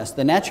telling us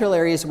the natural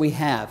areas we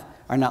have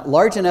are not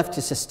large enough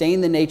to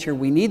sustain the nature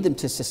we need them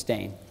to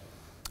sustain.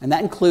 And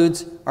that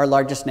includes our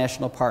largest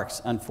national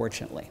parks,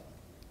 unfortunately.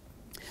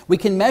 We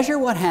can measure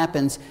what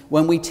happens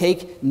when we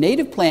take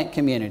native plant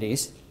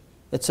communities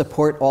that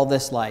support all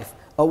this life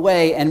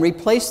away and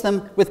replace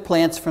them with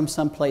plants from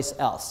someplace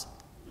else.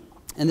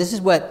 And this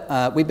is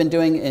what we've been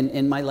doing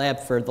in my lab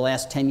for the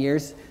last 10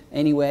 years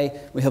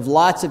anyway. We have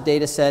lots of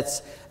data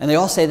sets, and they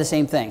all say the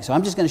same thing. So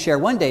I'm just going to share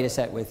one data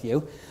set with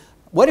you.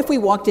 What if we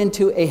walked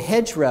into a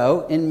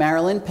hedgerow in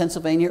Maryland,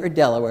 Pennsylvania, or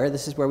Delaware?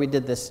 This is where we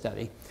did this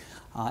study.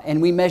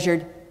 And we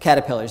measured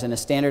caterpillars in a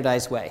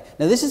standardized way.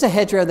 Now, this is a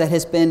hedgerow that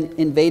has been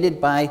invaded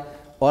by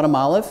autumn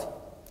olive,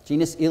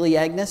 genus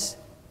Elaeagnus.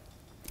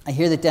 I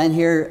hear that down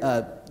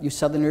here, you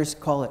Southerners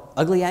call it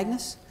ugly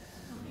Agnes.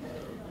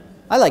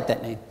 I like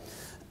that name.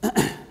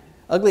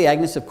 Ugly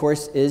Agnes, of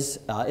course, it's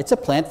a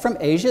plant from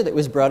Asia that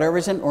was brought over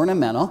as an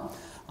ornamental.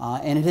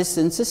 and it has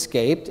since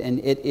escaped, and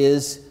it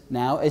is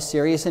now a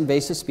serious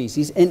invasive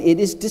species, and it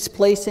is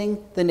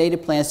displacing the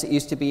native plants that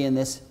used to be in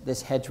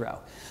this hedgerow.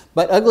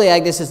 But ugly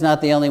Agnes is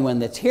not the only one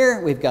that's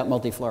here. We've got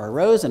multiflora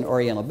rose and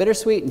oriental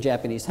bittersweet and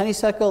Japanese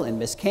honeysuckle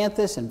and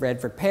miscanthus and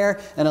Bradford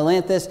pear and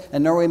ailanthus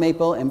and Norway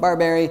maple and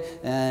barberry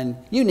and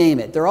you name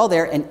it. They're all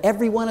there, and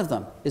every one of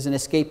them is an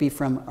escapee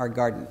from our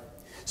garden.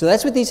 So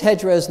that's what these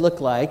hedgerows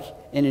look like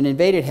in an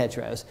invaded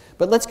hedgerows.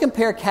 But let's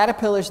compare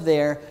caterpillars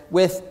there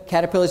with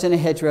caterpillars in a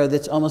hedgerow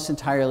that's almost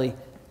entirely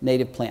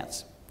native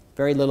plants.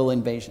 Very little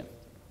invasion.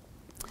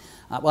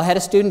 Well, I had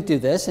a student do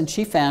this, and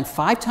she found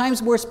 5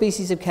 times more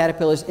species of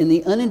caterpillars in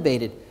the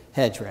uninvaded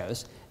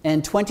hedgerows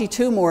and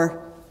 22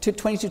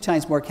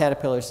 times more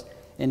caterpillars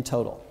in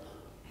total.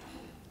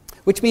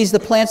 Which means the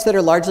plants that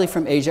are largely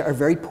from Asia are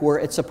very poor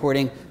at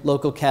supporting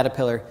local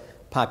caterpillar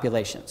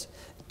populations.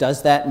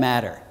 Does that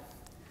matter?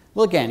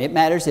 Well, again, it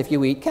matters if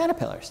you eat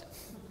caterpillars.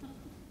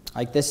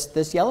 Like this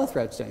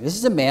yellowthroat's doing. This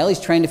is a male. He's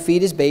trying to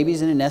feed his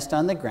babies in a nest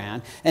on the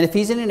ground. And if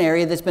he's in an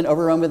area that's been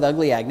overrun with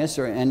ugly Agnes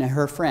and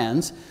her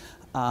friends,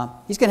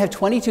 he's going to have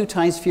 22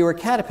 times fewer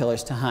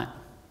caterpillars to hunt.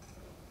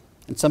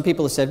 And some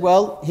people have said,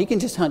 well, he can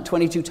just hunt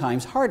 22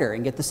 times harder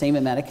and get the same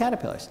amount of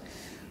caterpillars.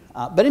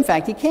 But in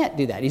fact, he can't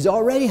do that. He's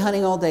already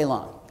hunting all day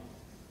long.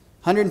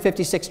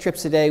 156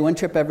 trips a day, 1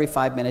 trip every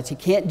 5 minutes. He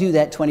can't do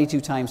that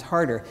 22 times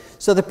harder.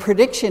 So the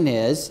prediction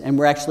is, and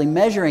we're actually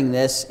measuring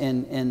this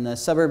in the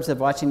suburbs of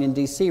Washington,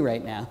 D.C.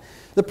 right now,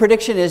 the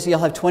prediction is you'll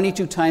have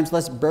 22 times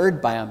less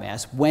bird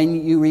biomass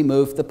when you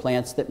remove the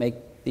plants that make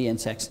the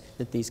insects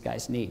that these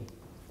guys need.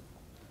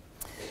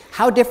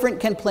 How different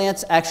can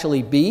plants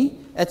actually be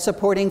at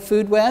supporting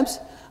food webs?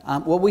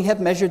 Well, we have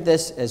measured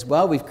this as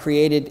well. We've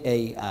created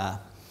a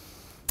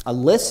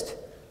list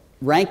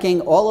ranking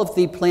all of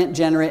the plant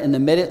genera in the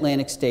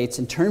mid-Atlantic states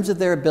in terms of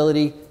their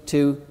ability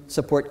to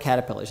support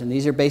caterpillars. And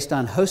these are based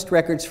on host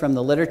records from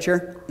the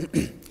literature.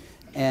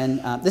 And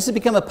this has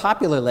become a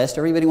popular list.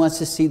 Everybody wants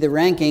to see the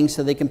ranking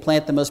so they can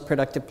plant the most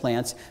productive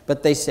plants.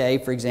 But they say,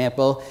 for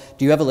example,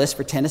 do you have a list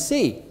for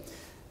Tennessee?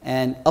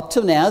 And up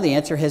till now, the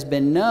answer has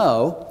been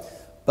no.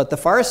 But the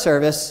Forest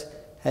Service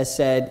has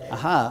said,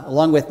 aha,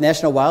 along with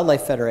National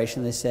Wildlife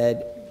Federation, they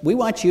said, we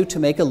want you to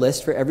make a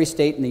list for every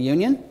state in the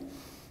union,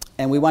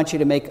 and we want you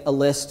to make a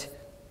list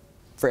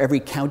for every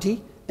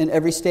county in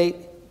every state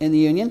in the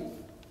union,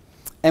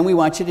 and we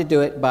want you to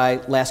do it by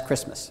last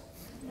Christmas.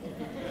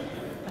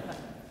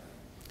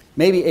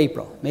 Maybe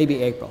April,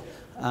 maybe April.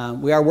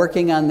 We are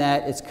working on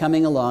that. It's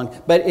coming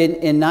along. But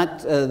in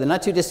the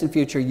not too distant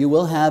future, you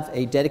will have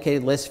a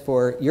dedicated list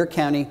for your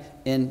county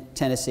in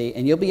Tennessee,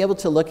 and you'll be able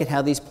to look at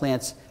how these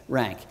plants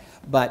rank.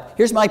 But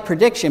here's my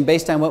prediction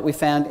based on what we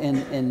found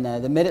in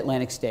the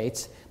mid-Atlantic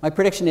states. My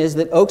prediction is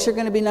that oaks are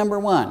going to be number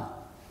 1.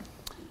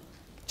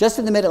 Just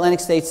in the mid-Atlantic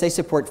states, they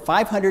support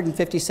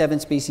 557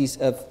 species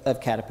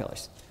of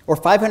caterpillars, or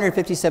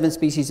 557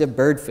 species of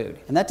bird food.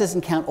 And that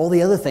doesn't count all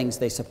the other things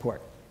they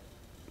support.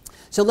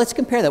 So let's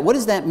compare that. What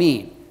does that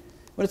mean?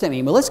 What does that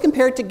mean? Well, let's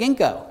compare it to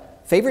ginkgo,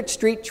 favorite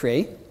street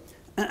tree.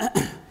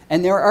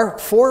 And there are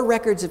 4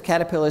 records of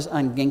caterpillars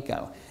on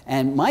ginkgo.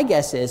 And my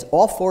guess is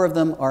all 4 of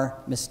them are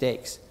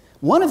mistakes.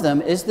 One of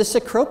them is the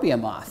cecropia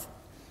moth.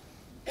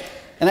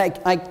 And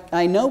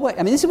I know what,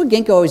 I mean, this is what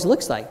ginkgo always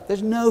looks like.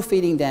 There's no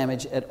feeding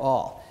damage at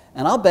all.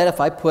 And I'll bet if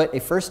I put a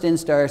first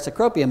instar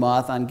cecropia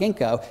moth on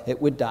ginkgo,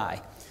 it would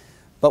die.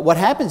 But what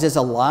happens is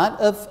a lot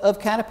of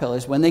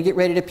caterpillars, when they get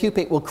ready to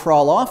pupate, will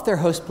crawl off their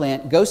host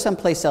plant, go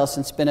someplace else,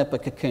 and spin up a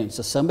cocoon.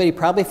 So somebody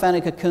probably found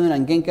a cocoon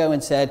on ginkgo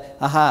and said,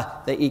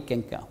 aha, they eat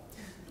ginkgo.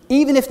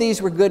 Even if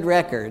these were good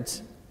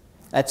records,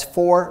 that's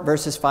 4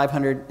 versus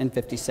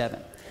 557.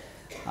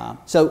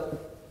 So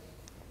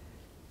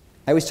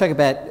I always talk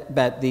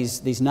about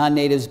these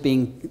non-natives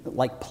being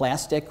like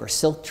plastic or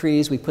silk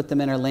trees. We put them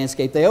in our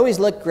landscape. They always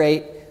look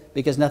great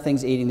because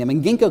nothing's eating them.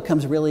 And ginkgo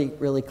comes really,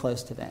 really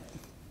close to that.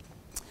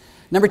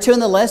 Number 2 on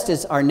the list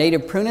is our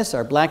native prunus,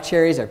 our black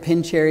cherries, our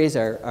pin cherries,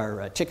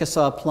 our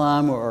Chickasaw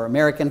plum or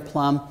American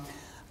plum.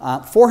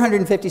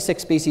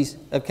 456 species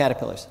of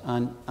caterpillars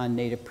on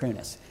native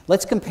prunus.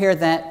 Let's compare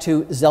that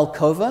to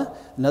Zelkova,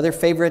 another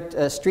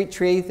favorite street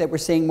tree that we're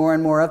seeing more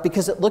and more of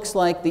because it looks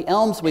like the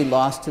elms we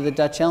lost to the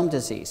Dutch elm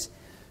disease.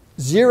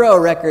 0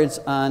 records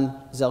on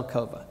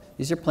Zelkova.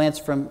 These are plants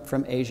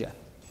from Asia.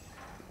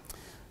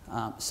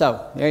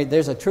 So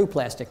there's a true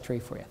plastic tree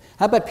for you.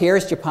 How about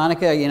Pieris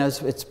japonica? You know,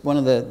 it's one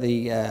of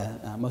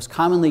the most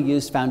commonly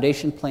used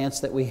foundation plants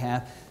that we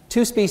have.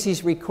 2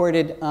 species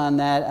recorded on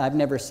that. I've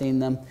never seen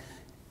them.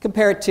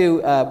 Compare it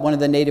to one of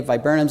the native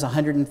viburnums,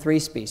 103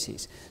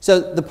 species. So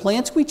the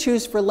plants we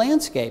choose for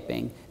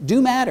landscaping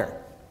do matter.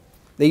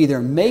 They either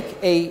make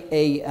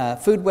a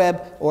food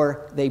web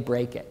or they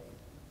break it.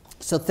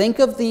 So think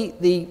of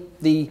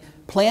the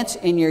plants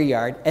in your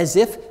yard as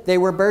if they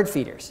were bird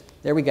feeders.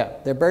 There we go.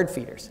 They're bird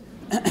feeders.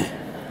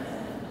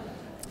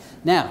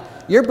 Now,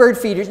 your bird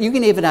feeders, you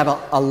can even have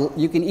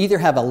you can either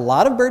have a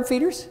lot of bird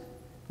feeders,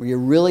 where you're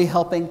really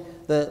helping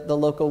the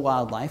local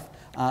wildlife,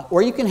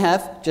 or you can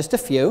have just a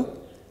few.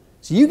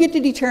 So you get to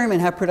determine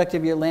how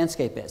productive your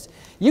landscape is.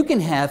 You can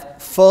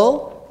have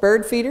full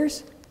bird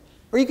feeders,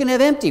 or you can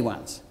have empty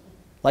ones,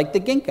 like the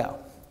ginkgo.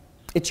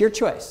 It's your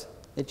choice.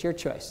 It's your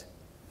choice.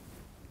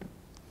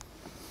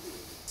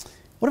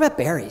 What about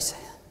berries?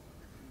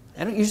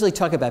 I don't usually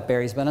talk about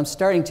berries, but I'm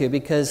starting to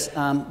because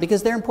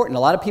they're important. A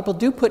lot of people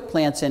do put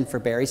plants in for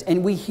berries,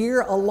 and we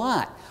hear a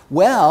lot.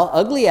 Well,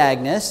 ugly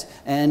Agnes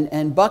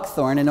and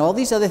buckthorn and all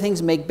these other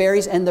things make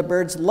berries, and the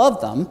birds love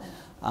them,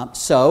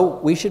 so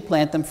we should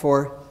plant them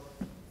for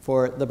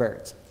the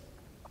birds.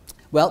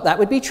 Well, that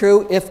would be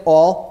true if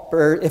all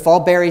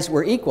berries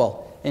were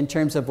equal in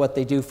terms of what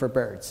they do for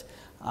birds.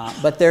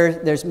 But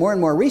there's more and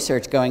more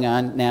research going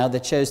on now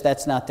that shows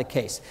that's not the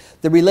case.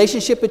 The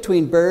relationship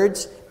between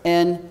birds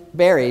and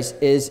berries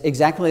is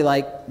exactly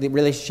like the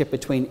relationship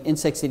between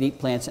insects that eat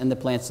plants and the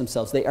plants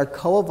themselves. They are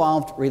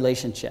co-evolved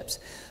relationships.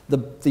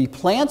 The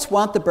plants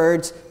want the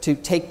birds to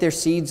take their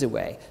seeds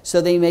away,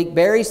 so they make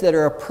berries that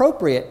are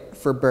appropriate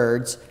for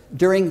birds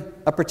during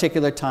a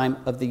particular time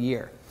of the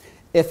year.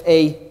 If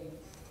a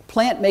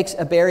plant makes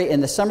a berry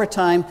in the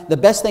summertime, the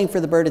best thing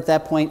for the bird at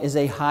that point is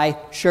a high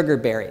sugar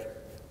berry.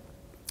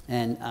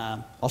 And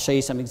I'll show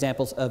you some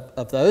examples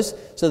of those.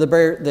 So the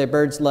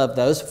birds love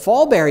those.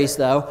 Fall berries,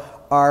 though,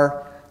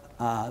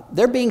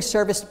 they're being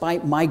serviced by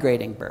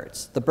migrating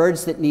birds, the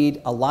birds that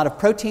need a lot of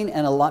protein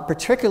and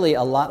particularly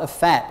a lot of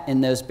fat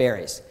in those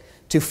berries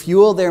to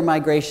fuel their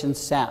migration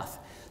south.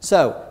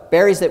 So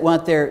berries that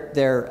want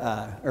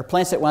or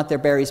plants that want their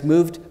berries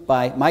moved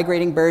by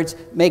migrating birds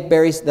make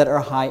berries that are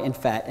high in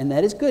fat, and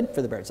that is good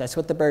for the birds. That's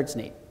what the birds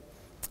need.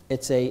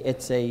 It's a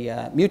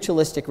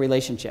mutualistic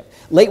relationship.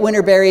 Late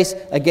winter berries,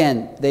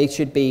 again, they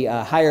should be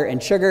higher in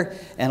sugar,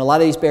 and a lot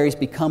of these berries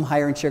become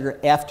higher in sugar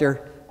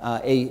after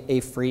a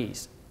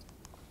freeze.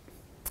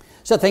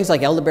 So things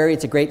like elderberry,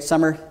 it's a great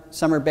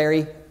summer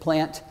berry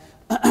plant,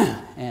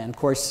 and of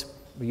course,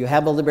 if you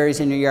have elderberries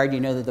in your yard, you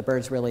know that the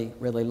birds really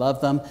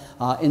love them.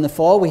 In the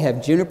fall, we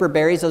have juniper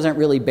berries. Those aren't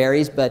really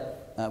berries,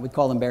 but we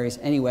call them berries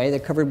anyway. They're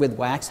covered with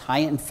wax, high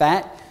in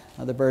fat.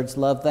 The birds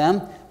love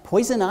them.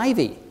 Poison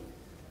ivy.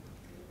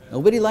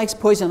 Nobody likes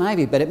poison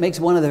ivy, but it makes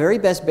one of the very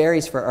best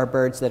berries for our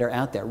birds that are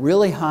out there,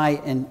 really high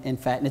in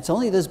fat, and it's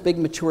only those big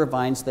mature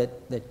vines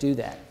that do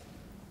that.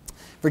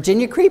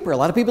 Virginia creeper, a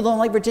lot of people don't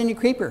like Virginia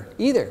creeper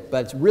either,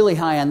 but it's really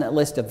high on that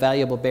list of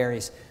valuable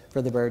berries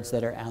for the birds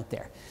that are out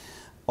there.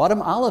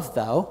 Autumn olive,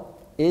 though,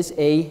 is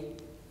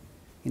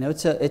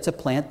it's a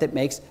plant that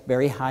makes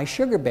very high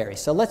sugar berries.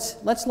 So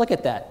let's look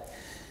at that.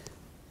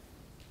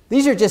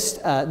 These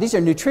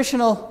are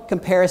nutritional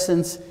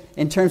comparisons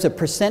in terms of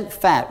percent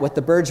fat, what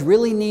the birds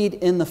really need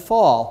in the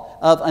fall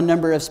of a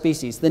number of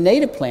species. The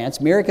native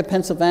plants, Myrica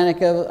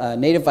pennsylvanica,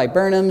 native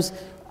viburnums,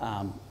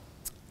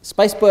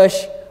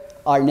 spicebush,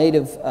 our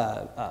native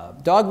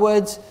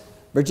dogwoods,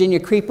 Virginia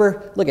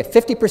creeper, look at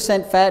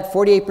 50% fat,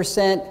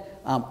 48%,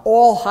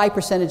 all high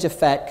percentage of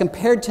fat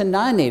compared to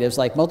non-natives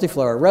like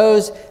multiflora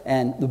rose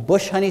and the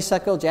bush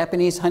honeysuckle,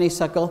 Japanese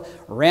honeysuckle,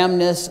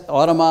 rhamnus,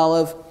 autumn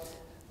olive,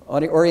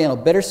 oriental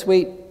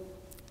bittersweet,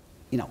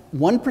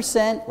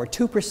 1% or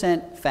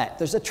 2% fat.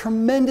 There's a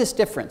tremendous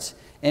difference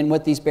in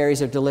what these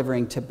berries are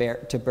delivering to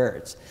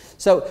birds.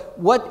 So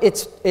what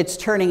it's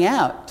turning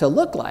out to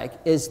look like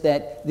is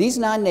that these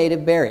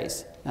non-native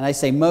berries, and I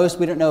say most,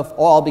 we don't know if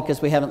all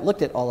because we haven't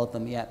looked at all of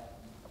them yet,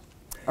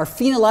 are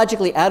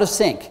phenologically out of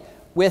sync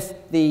with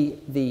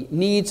the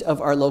needs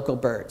of our local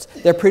birds.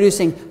 They're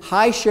producing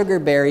high sugar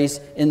berries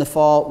in the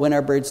fall when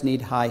our birds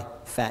need high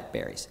fat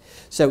berries.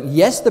 So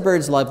yes, the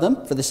birds love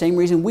them for the same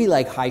reason we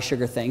like high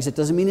sugar things. It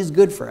doesn't mean it's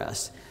good for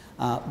us,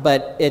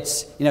 but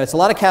it's a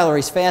lot of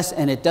calories fast,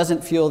 and it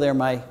doesn't fuel their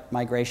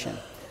migration.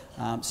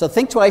 So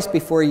think twice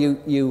before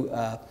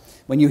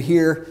when you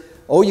hear,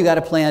 oh, you got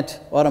to plant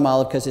autumn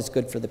olive because it's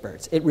good for the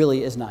birds. It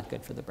really is not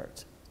good for the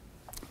birds.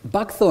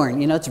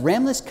 Buckthorn, it's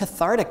Rhamnus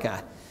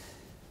cathartica.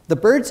 The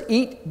birds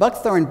eat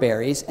buckthorn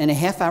berries, and a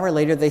half hour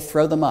later they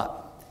throw them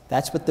up.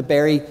 That's what the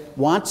berry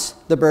wants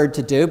the bird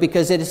to do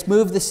because it has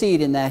moved the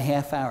seed in that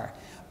half hour.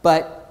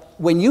 But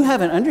when you have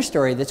an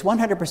understory that's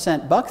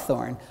 100%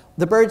 buckthorn,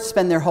 the birds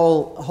spend their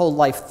whole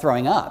life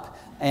throwing up.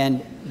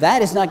 And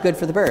that is not good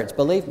for the birds,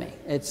 believe me.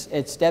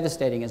 It's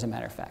devastating, as a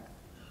matter of fact.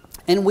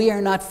 And we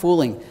are not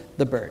fooling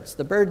the birds.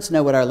 The birds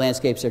know what our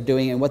landscapes are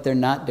doing and what they're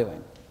not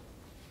doing.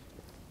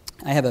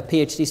 I have a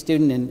PhD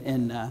student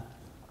in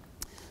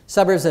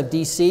suburbs of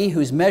DC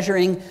who's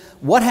measuring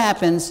what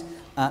happens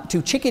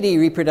to chickadee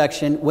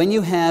reproduction when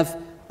you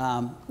have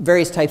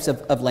various types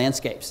of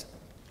landscapes.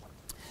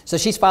 So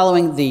she's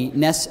following the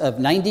nests of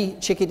 90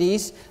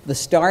 chickadees. The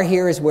star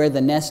here is where the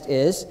nest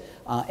is,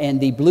 and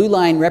the blue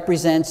line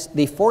represents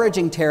the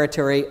foraging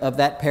territory of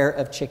that pair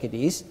of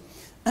chickadees.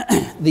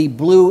 The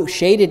blue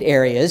shaded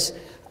areas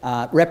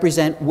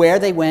represent where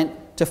they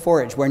went to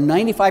forage, where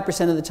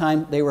 95% of the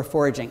time they were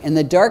foraging. And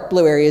the dark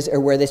blue areas are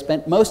where they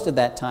spent most of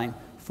that time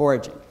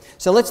foraging.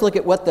 So let's look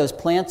at what those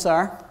plants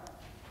are.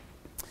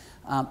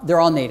 They're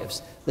all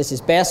natives. This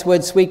is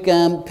basswood, sweet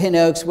gum, pin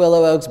oaks,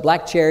 willow oaks,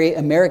 black cherry.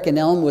 American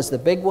elm was the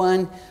big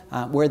one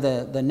where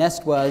the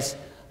nest was.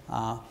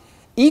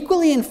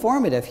 Equally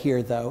informative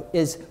here, though,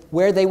 is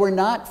where they were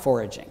not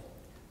foraging.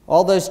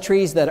 all those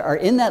trees that are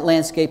in that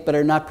landscape but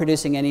are not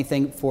producing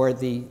anything for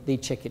the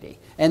chickadee.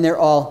 And they're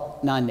all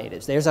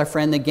non-natives. There's our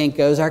friend the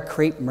ginkgos, our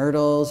crepe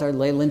myrtles, our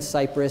leyland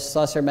cypress,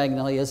 saucer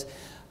magnolias.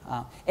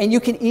 And you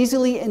can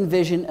easily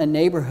envision a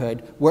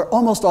neighborhood where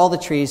almost all the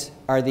trees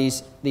are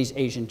these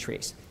Asian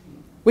trees,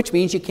 which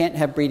means you can't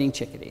have breeding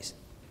chickadees.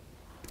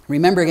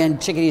 Remember again,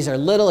 chickadees are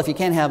little. If you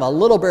can't have a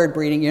little bird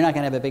breeding, you're not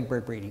going to have a big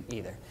bird breeding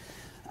either.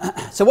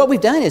 So what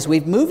we've done is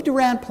we've moved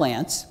around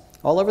plants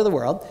all over the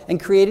world and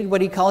created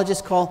what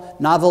ecologists call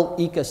novel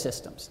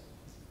ecosystems.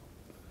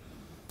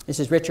 This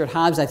is Richard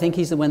Hobbs. I think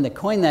he's the one that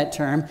coined that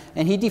term,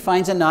 and he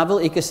defines a novel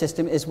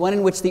ecosystem as one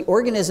in which the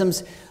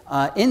organisms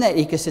in that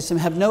ecosystem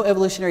have no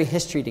evolutionary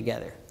history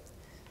together.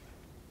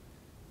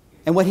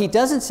 And what he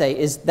doesn't say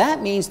is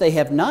that means they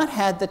have not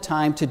had the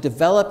time to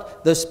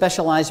develop those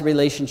specialized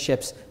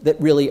relationships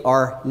that really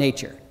are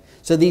nature.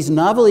 So these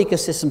novel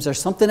ecosystems are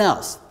something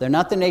else. They're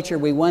not the nature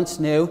we once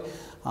knew.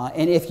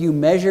 And if you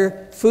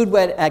measure food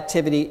web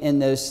activity in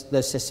those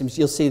systems,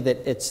 you'll see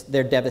that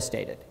they're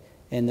devastated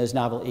in those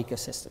novel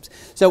ecosystems.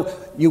 So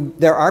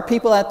there are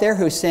people out there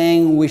who are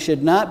saying we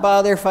should not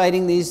bother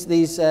fighting these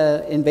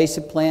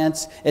invasive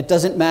plants. It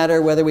doesn't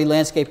matter whether we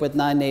landscape with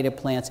non-native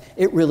plants.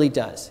 It really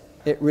does.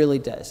 It really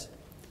does.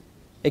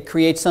 It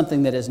creates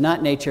something that is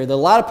not nature. There are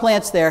a lot of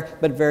plants there,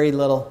 but very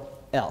little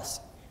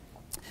else.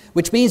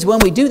 Which means when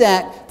we do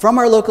that, from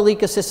our local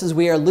ecosystems,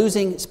 we are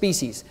losing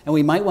species. And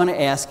we might want to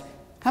ask,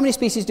 how many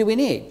species do we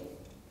need?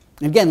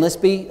 And again, let's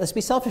be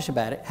selfish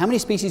about it. How many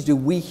species do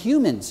we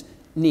humans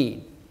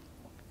need?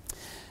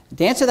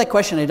 To answer that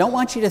question, I don't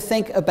want you to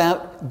think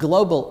about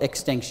global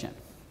extinction.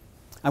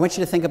 I want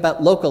you to think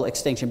about local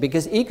extinction,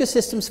 because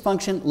ecosystems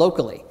function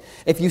locally.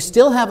 If you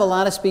still have a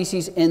lot of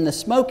species in the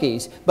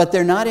Smokies, but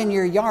they're not in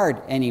your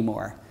yard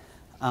anymore,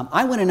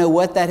 I want to know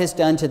what that has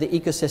done to the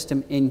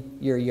ecosystem in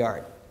your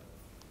yard.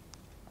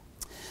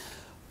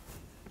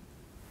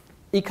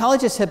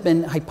 Ecologists have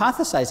been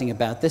hypothesizing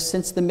about this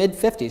since the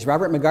mid-50s.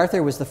 Robert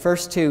MacArthur was the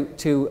first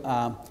to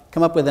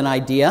come up with an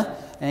idea,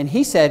 and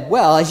he said,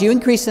 well, as you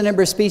increase the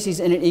number of species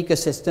in an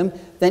ecosystem,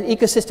 then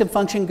ecosystem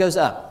function goes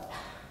up.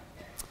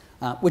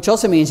 Which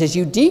also means as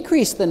you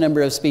decrease the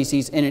number of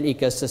species in an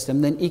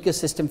ecosystem, then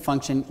ecosystem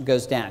function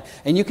goes down.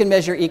 And you can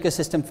measure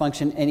ecosystem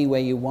function any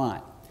way you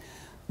want.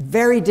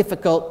 Very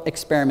difficult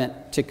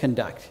experiment to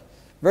conduct.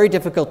 Very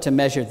difficult to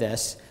measure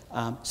this.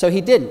 So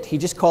he didn't. He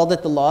just called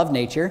it the law of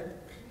nature,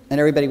 and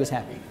everybody was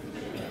happy.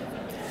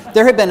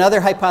 There have been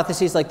other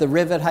hypotheses like the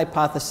rivet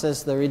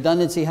hypothesis, the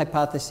redundancy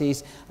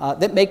hypotheses,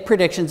 that make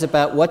predictions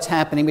about what's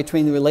happening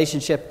between the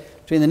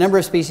relationship between the number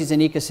of species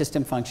and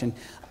ecosystem function.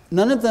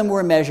 None of them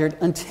were measured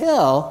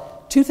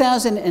until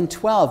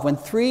 2012, when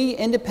 3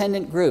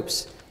 independent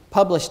groups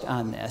published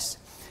on this,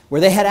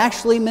 where they had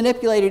actually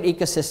manipulated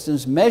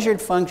ecosystems,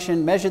 measured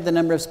function, measured the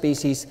number of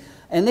species,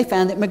 and they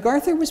found that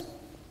MacArthur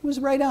was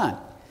right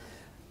on.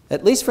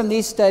 At least from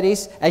these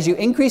studies, as you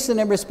increase the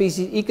number of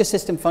species,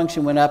 ecosystem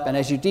function went up, and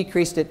as you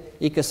decreased it,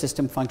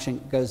 ecosystem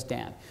function goes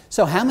down.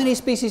 So how many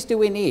species do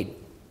we need?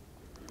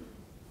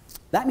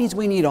 That means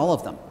we need all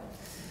of them,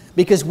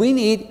 because we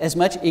need as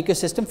much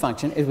ecosystem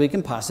function as we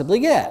can possibly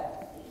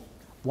get.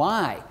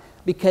 Why?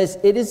 Because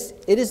it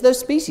is those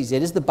species,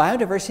 it is the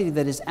biodiversity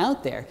that is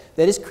out there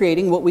that is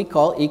creating what we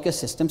call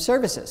ecosystem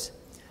services.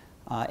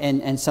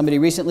 And somebody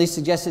recently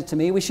suggested to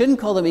me we shouldn't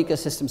call them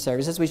ecosystem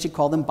services, we should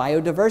call them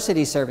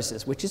biodiversity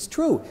services, which is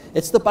true.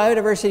 It's the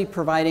biodiversity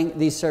providing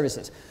these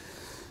services.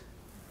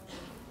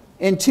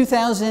 In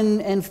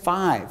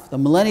 2005, the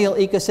Millennial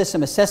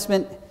Ecosystem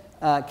Assessment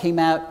came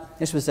out.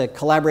 This was a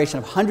collaboration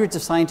of hundreds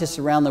of scientists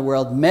around the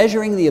world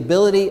measuring the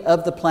ability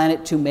of the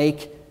planet to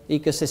make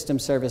ecosystem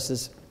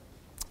services.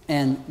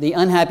 And the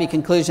unhappy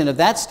conclusion of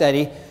that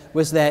study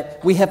was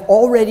that we have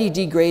already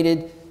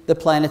degraded the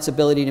planet's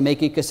ability to make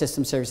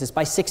ecosystem services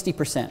by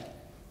 60%.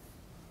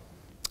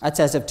 That's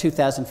as of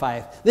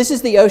 2005. This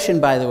is the ocean,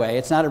 by the way.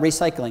 It's not a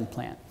recycling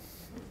plant.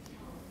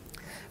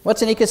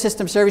 What's an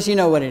ecosystem service? You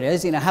know what it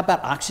is. How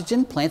about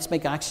oxygen? Plants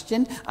make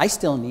oxygen. I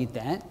still need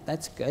that.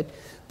 That's good.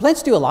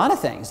 Plants do a lot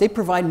of things. They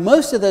provide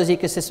most of those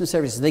ecosystem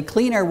services. They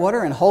clean our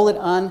water and hold it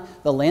on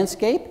the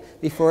landscape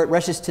before it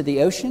rushes to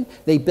the ocean.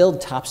 They build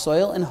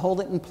topsoil and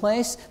hold it in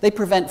place. They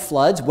prevent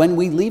floods when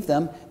we leave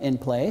them in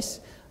place.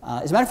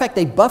 As a matter of fact,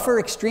 they buffer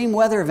extreme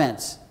weather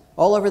events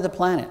all over the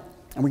planet,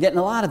 and we're getting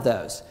a lot of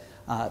those.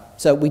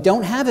 So we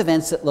don't have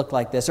events that look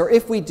like this, or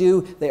if we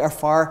do, they are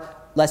far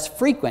less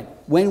frequent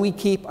when we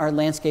keep our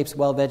landscapes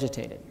well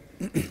vegetated.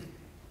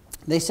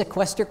 They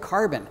sequester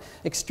carbon,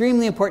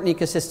 extremely important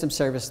ecosystem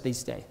service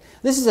these days.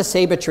 This is a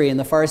ceiba tree in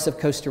the forests of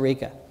Costa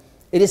Rica.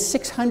 It is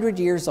 600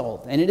 years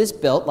old, and it is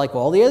built, like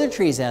all the other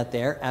trees out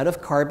there, out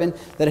of carbon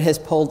that it has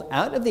pulled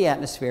out of the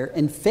atmosphere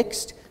and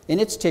fixed in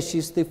its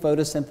tissues through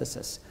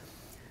photosynthesis.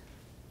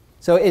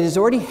 So it has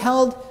already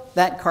held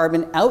that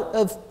carbon out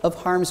of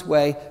harm's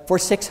way for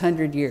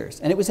 600 years,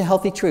 and it was a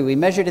healthy tree. We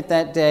measured it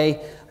that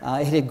day.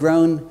 It had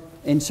grown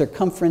in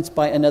circumference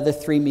by another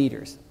 3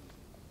 meters.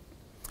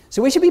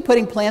 So we should be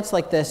putting plants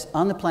like this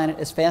on the planet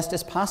as fast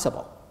as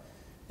possible.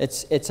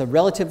 It's a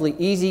relatively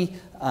easy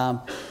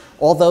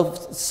although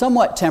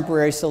somewhat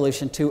temporary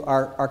solution to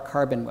our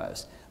carbon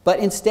woes. But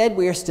instead,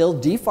 we are still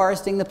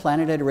deforesting the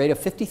planet at a rate of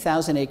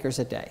 50,000 acres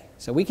a day.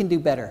 So we can do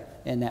better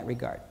in that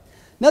regard.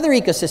 Another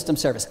ecosystem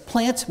service,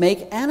 plants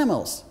make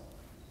animals.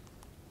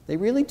 They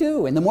really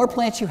do. And the more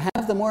plants you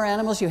have, the more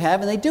animals you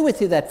have, and they do it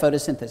through that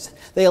photosynthesis.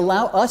 They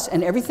allow us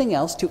and everything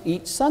else to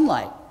eat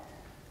sunlight.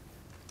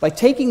 By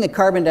taking the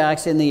carbon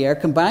dioxide in the air,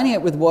 combining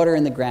it with water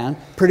in the ground,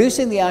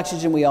 producing the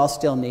oxygen we all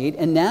still need,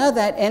 and now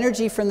that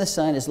energy from the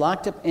sun is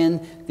locked up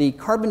in the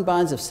carbon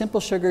bonds of simple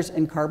sugars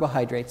and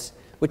carbohydrates,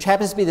 which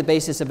happens to be the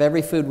basis of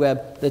every food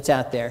web that's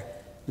out there,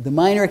 with the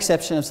minor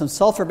exception of some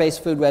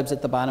sulfur-based food webs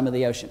at the bottom of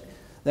the ocean.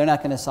 They're not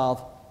going to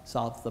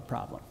solve the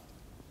problem.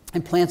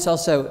 And plants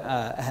also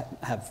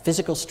have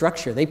physical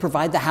structure. They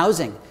provide the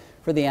housing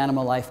for the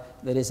animal life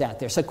that is out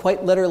there. So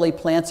quite literally,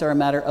 plants are a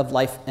matter of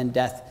life and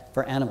death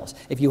for animals.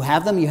 If you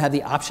have them, you have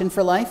the option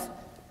for life.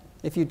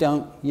 If you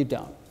don't, you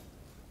don't.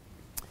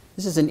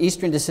 This is an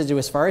eastern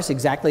deciduous forest,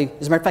 exactly.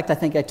 As a matter of fact, I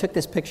think I took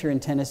this picture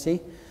in Tennessee.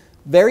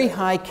 Very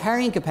high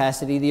carrying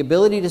capacity, the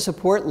ability to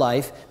support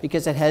life,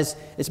 because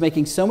it's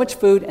making so much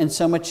food and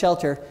so much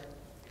shelter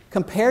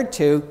compared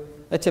to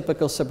a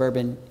typical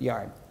suburban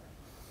yard.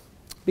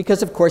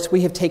 Because, of course,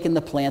 we have taken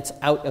the plants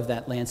out of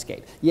that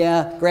landscape.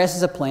 Yeah, grass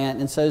is a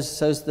plant, and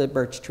so's the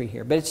birch tree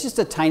here. But it's just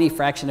a tiny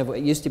fraction of what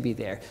used to be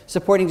there,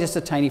 supporting just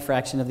a tiny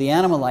fraction of the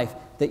animal life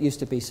that used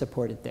to be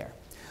supported there.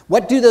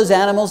 What do those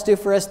animals do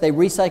for us? They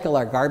recycle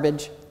our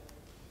garbage.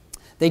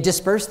 They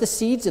disperse the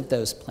seeds of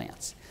those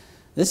plants.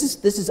 This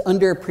is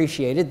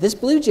underappreciated. This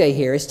blue jay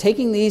here is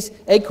taking these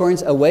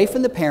acorns away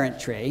from the parent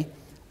tree,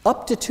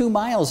 up to 2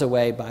 miles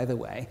away, by the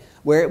way,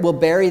 where it will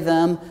bury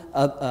them.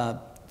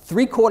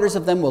 3/4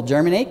 of them will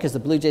germinate, because the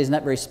blue jay is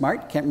not very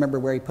smart. Can't remember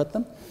where he put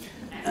them.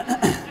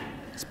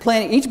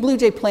 Each blue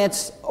jay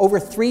plants over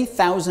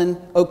 3,000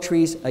 oak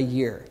trees a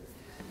year.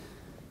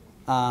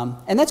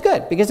 And that's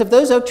good, because if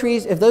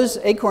those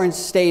acorns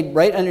stayed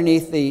right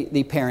underneath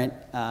the parent,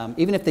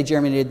 even if they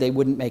germinated, they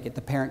wouldn't make it.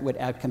 The parent would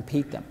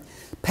outcompete them.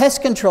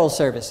 Pest control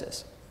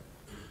services.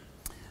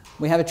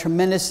 We have a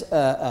tremendous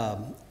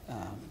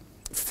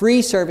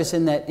free service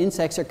in that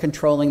insects are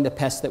controlling the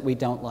pests that we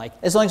don't like,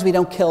 as long as we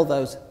don't kill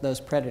those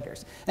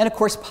predators. And of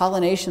course,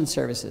 pollination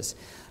services.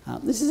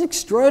 This is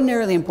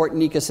extraordinarily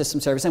important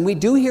ecosystem service, and we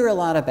do hear a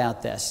lot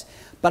about this,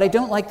 but I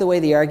don't like the way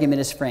the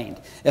argument is framed.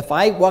 If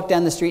I walked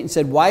down the street and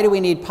said, why do we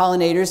need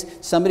pollinators?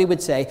 Somebody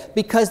would say,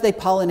 because they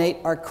pollinate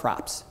our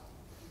crops.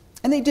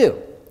 And they do,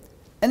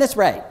 and that's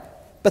right.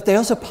 But they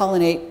also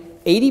pollinate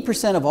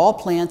 80% of all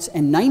plants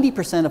and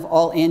 90% of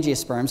all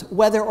angiosperms,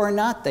 whether or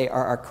not they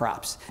are our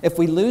crops. If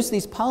we lose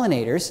these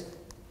pollinators,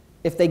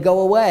 if they go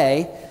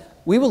away,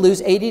 we will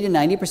lose 80 to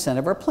 90%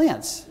 of our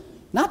plants,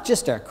 not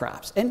just our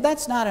crops. And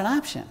that's not an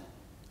option.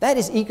 That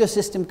is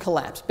ecosystem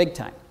collapse, big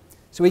time.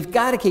 So we've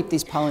got to keep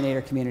these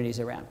pollinator communities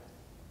around.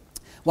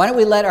 Why don't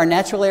we let our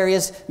natural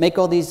areas make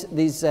all these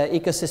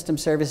ecosystem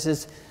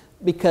services?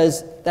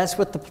 Because that's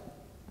what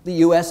the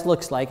U.S.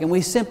 looks like, and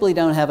we simply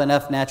don't have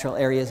enough natural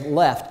areas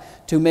left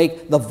to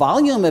make the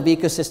volume of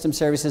ecosystem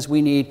services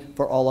we need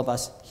for all of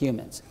us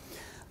humans.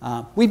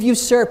 We've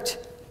usurped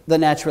the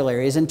natural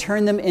areas and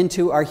turned them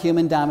into our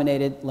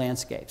human-dominated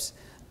landscapes.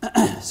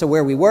 So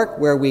where we work,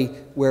 where we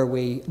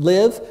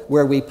live,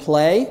 where we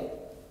play,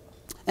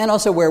 and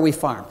also where we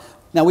farm.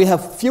 Now we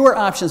have fewer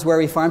options where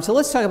we farm, so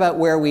let's talk about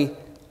where we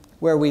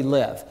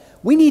live.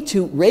 We need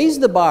to raise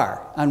the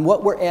bar on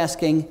what we're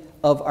asking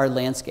of our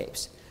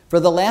landscapes. For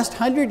the last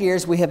 100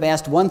 years, we have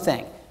asked one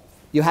thing: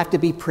 you have to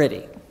be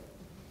pretty.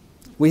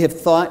 We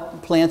have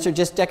thought plants are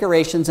just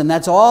decorations, and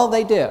that's all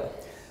they do.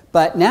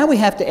 But now we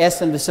have to ask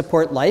them to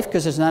support life,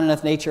 because there's not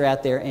enough nature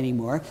out there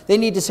anymore. They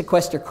need to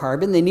sequester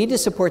carbon. They need to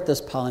support those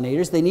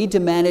pollinators. They need to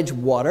manage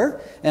water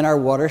in our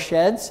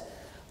watersheds,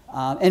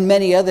 and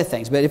many other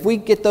things. But if we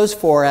get those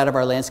 4 out of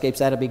our landscapes,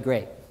 that'll be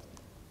great.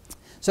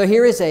 So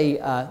here is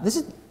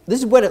this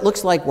is what it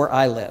looks like where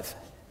I live,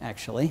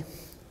 actually.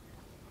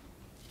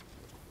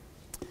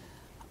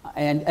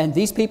 And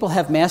these people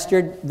have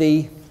mastered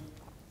the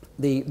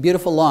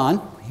beautiful lawn.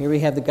 Here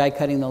we have the guy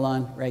cutting the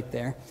lawn right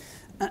there.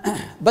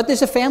 But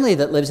there's a family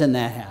that lives in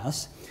that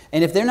house,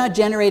 and if they're not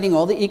generating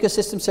all the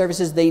ecosystem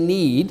services they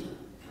need,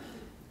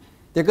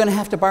 they're going to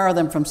have to borrow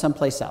them from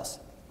someplace else.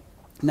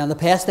 Now, in the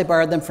past, they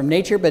borrowed them from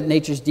nature, but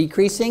nature's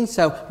decreasing,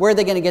 so where are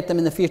they going to get them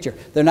in the future?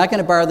 They're not going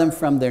to borrow them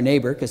from their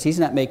neighbor, because he's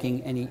not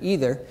making any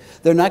either.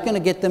 They're not going to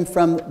get them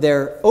from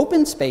their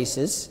open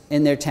spaces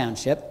in their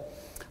township.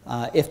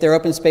 If your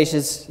open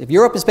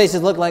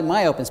spaces look like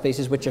my open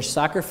spaces, which are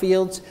soccer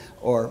fields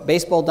or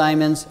baseball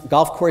diamonds,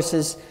 golf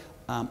courses,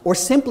 or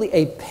simply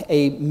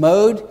a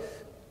mowed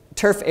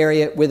turf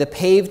area with a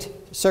paved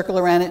circle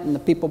around it and the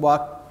people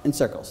walk in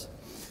circles.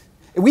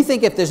 We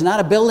think if there's not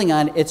a building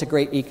on it, it's a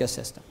great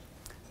ecosystem.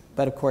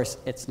 But of course,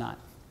 it's not.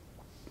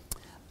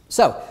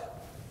 So,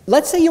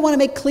 let's say you want to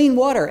make clean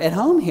water at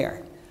home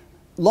here.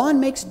 Lawn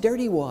makes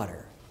dirty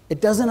water. It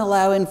doesn't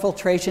allow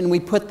infiltration. We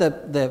put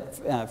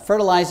the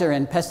fertilizer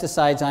and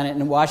pesticides on it,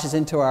 and it washes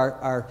into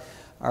our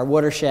our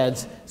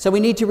watersheds. So we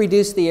need to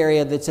reduce the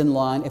area that's in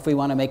lawn if we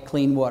want to make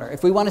clean water.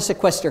 If we want to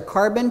sequester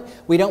carbon,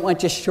 we don't want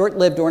just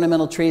short-lived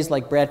ornamental trees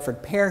like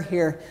Bradford pear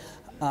here,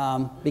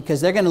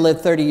 because they're going to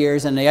live 30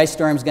 years and the ice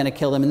storm's going to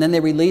kill them, and then they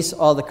release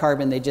all the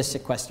carbon they just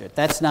sequestered.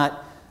 That's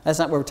not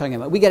what we're talking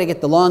about. We got to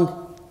get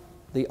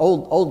the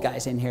old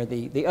guys in here,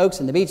 the oaks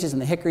and the beeches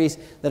and the hickories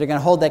that are going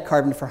to hold that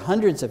carbon for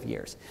hundreds of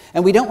years.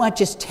 And we don't want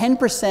just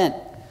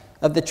 10%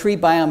 of the tree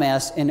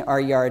biomass in our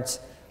yards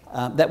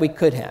that we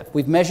could have.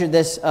 We've measured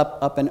this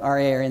up in our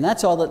area, and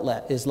that's all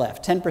that is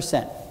left,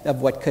 10%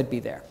 of what could be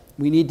there.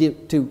 We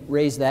need to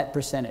raise that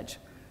percentage.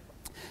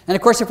 And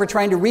of course, if we're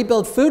trying to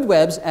rebuild food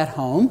webs at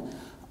home,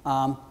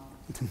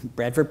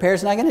 Bradford pear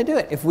is not going to do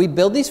it. If we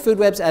build these food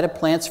webs out of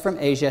plants from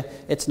Asia,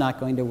 it's not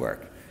going to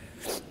work.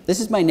 This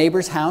is my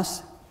neighbor's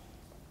house.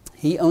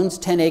 He owns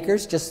 10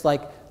 acres, just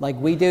like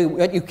we do.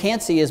 What you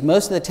can't see is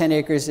most of the 10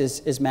 acres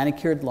is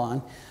manicured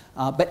lawn.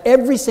 But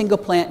every single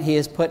plant he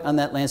has put on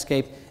that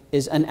landscape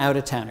is an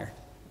out-of-towner.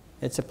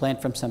 It's a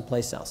plant from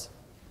someplace else.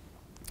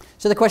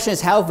 So the question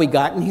is, how have we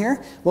gotten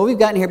here? Well, we've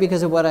gotten here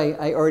because of what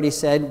I already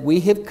said. We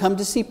have come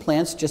to see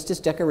plants just as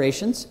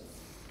decorations.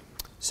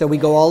 So we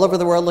go all over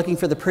the world looking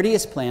for the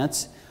prettiest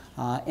plants.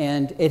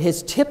 And it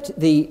has tipped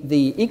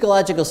the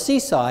ecological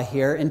seesaw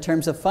here in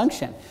terms of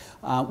function.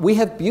 We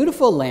have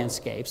beautiful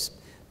landscapes,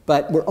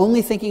 but we're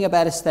only thinking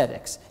about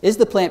aesthetics. Is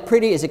the plant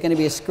pretty? Is it going to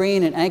be a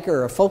screen, an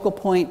anchor, or a focal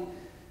point?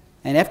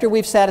 And after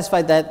we've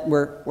satisfied that,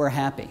 we're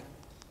happy.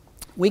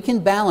 We can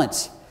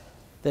balance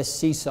this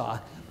seesaw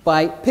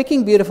by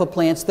picking beautiful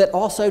plants that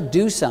also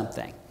do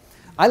something.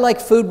 I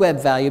like food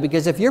web value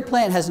because if your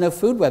plant has no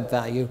food web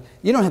value,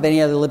 you don't have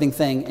any other living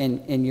thing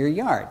in your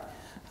yard.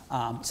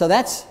 So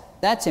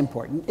that's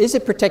important. Is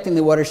it protecting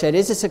the watershed?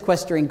 Is it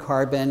sequestering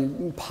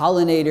carbon,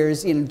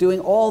 pollinators, doing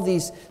all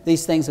these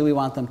things that we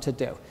want them to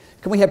do?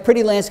 Can we have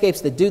pretty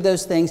landscapes that do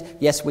those things?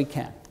 Yes, we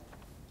can.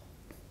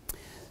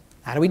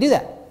 How do we do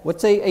that?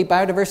 What's a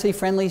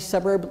biodiversity-friendly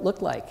suburb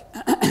look like?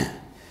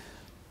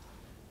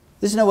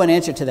 There's no one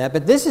answer to that,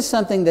 but this is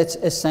something that's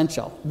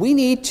essential. We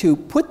need to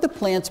put the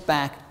plants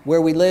back where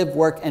we live,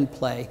 work, and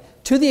play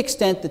to the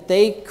extent that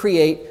they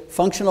create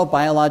functional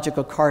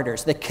biological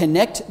corridors that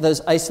connect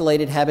those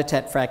isolated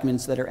habitat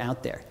fragments that are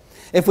out there.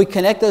 If we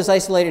connect those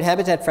isolated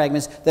habitat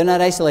fragments, they're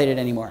not isolated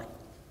anymore.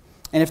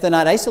 And if they're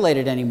not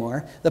isolated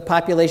anymore, the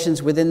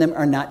populations within them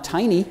are not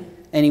tiny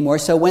anymore,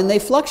 so when they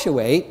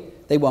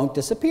fluctuate, they won't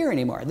disappear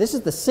anymore. This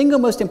is the single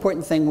most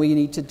important thing we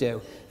need to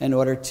do in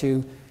order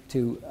to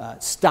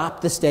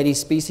stop the steady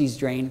species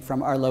drain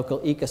from our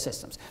local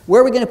ecosystems.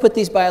 Where are we going to put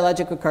these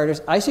biological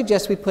corridors? I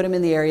suggest we put them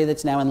in the area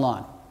that's now in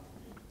lawn.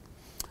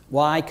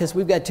 Why? Because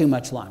we've got too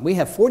much lawn. We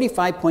have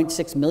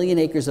 45.6 million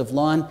acres of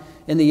lawn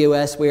in the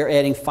US. We are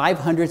adding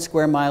 500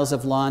 square miles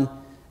of lawn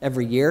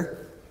every year.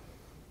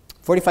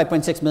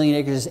 45.6 million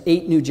acres is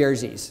 8 New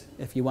Jerseys,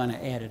 if you want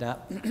to add it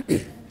up.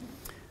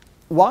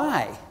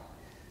 Why?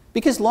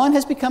 Because lawn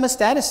has become a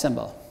status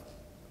symbol.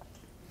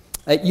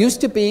 It used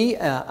to be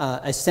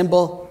a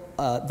symbol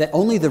that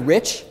only the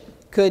rich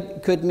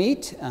could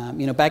meet.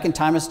 Back in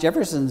Thomas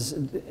Jefferson's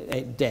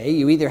day,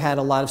 you either had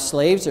a lot of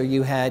slaves or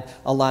you had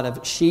a lot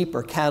of sheep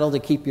or cattle to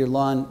keep your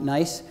lawn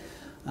nice.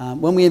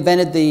 When we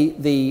invented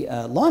the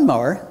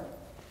lawnmower,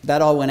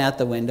 that all went out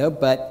the window.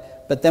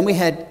 But then we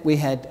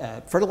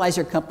had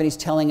fertilizer companies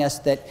telling us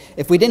that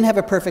if we didn't have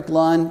a perfect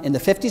lawn in the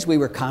 50s, we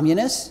were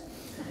communists.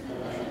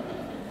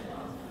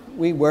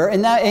 We were,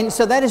 and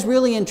so that is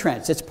really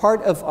entrenched. It's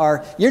part of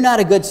our, you're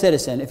not a good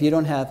citizen if you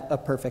don't have a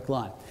perfect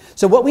lawn.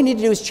 So what we need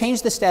to do is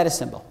change the status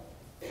symbol.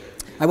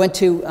 I went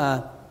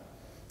to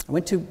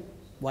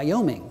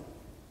Wyoming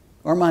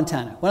or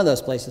Montana, one of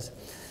those places.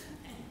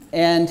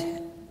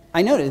 And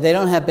I noticed they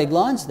don't have big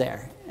lawns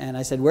there. And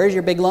I said, where's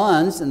your big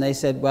lawns? And they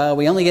said, well,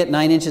 we only get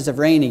 9 inches of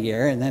rain a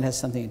year, and that has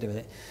something to do with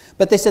it.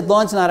 But they said,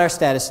 lawn's not our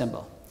status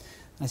symbol.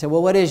 I said,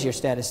 well, what is your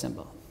status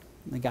symbol?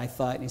 And the guy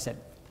thought, and he said,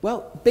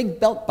 well, big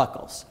belt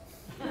buckles.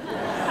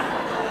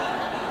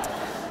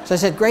 So I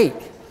said, great.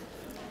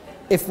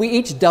 If we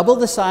each double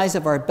the size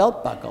of our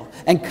belt buckle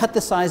and cut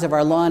the size of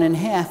our lawn in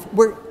half,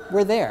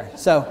 we're there.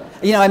 So,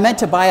 I meant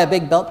to buy a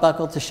big belt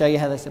buckle to show you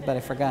how this, but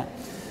I forgot.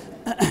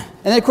 And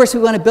then, of course,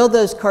 we want to build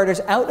those corridors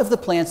out of the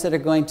plants that are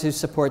going to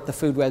support the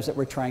food webs that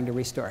we're trying to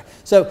restore.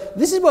 So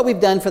this is what we've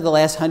done for the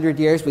last 100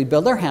 years. We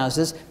build our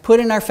houses, put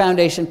in our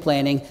foundation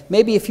planting,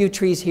 maybe a few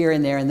trees here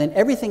and there, and then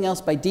everything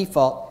else by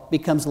default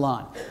becomes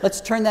lawn.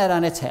 Let's turn that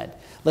on its head.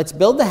 Let's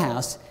build the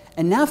house,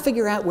 and now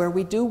figure out where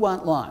we do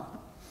want lawn.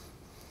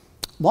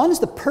 Lawn is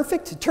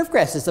turf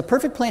grass is the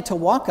perfect plant to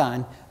walk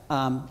on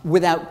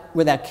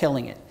without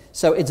killing it.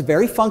 So it's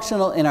very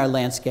functional in our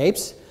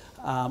landscapes.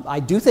 I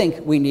do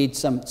think we need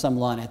some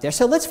lawn out there.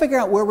 So let's figure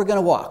out where we're going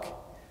to walk.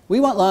 We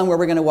want lawn where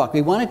we're going to walk.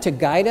 We want it to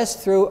guide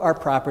us through our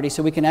property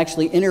so we can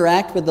actually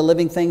interact with the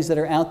living things that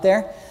are out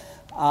there.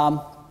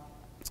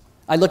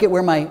 I look at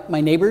where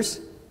my neighbors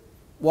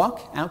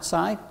walk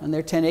outside on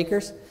their 10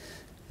 acres.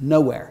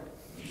 Nowhere.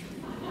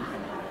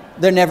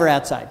 They're never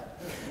outside.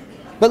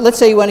 But let's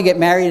say you want to get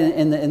married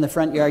in the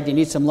front yard. You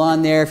need some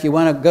lawn there. If you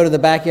want to go to the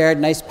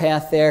backyard, nice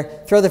path there.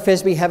 Throw the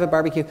frisbee, have a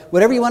barbecue.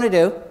 Whatever you want to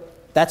do,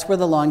 that's where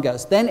the lawn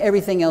goes. Then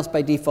everything else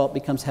by default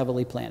becomes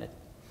heavily planted.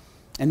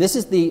 And this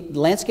is the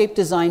landscape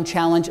design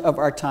challenge of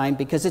our time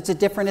because it's a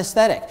different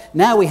aesthetic.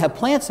 Now we have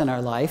plants in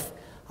our life,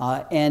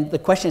 and the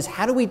question is,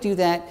 how do we do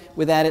that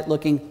without it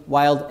looking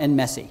wild and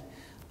messy?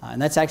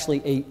 And that's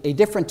actually a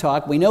different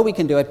talk. We know we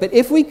can do it, but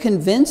if we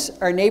convince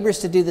our neighbors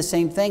to do the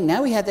same thing,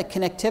 now we have the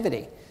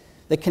connectivity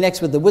that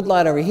connects with the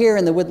woodlot over here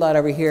and the woodlot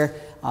over here,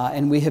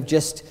 and we have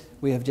just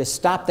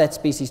stopped that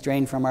species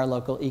drain from our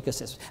local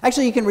ecosystem.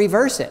 Actually, you can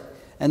reverse it,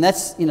 and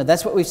that's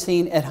what we've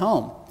seen at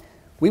home.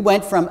 We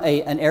went from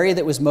an area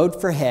that was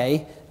mowed for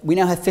hay. We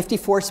now have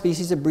 54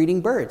 species of breeding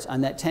birds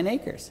on that 10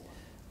 acres.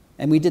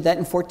 And we did that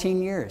in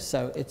 14 years,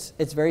 so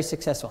it's very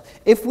successful.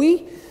 If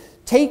we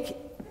take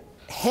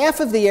half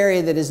of the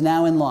area that is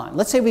now in lawn,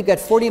 let's say we've got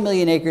 40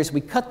 million acres,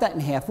 we cut that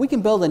in half, we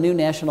can build a new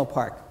national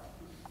park.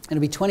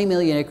 It'll be 20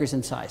 million acres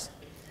in size.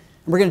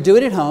 And we're going to do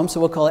it at home, so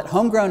we'll call it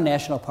Homegrown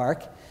National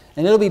Park.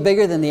 And it'll be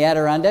bigger than the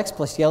Adirondacks,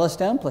 plus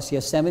Yellowstone, plus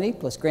Yosemite,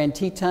 plus Grand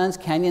Tetons,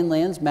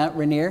 Canyonlands, Mount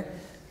Rainier,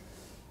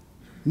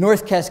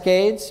 North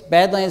Cascades,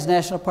 Badlands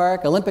National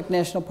Park, Olympic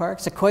National Park,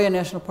 Sequoia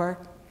National Park,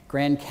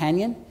 Grand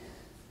Canyon,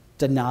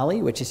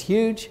 Denali, which is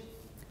huge,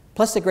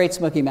 plus the Great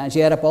Smoky Mountains.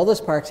 You add up all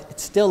those parks,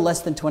 it's still less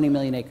than 20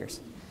 million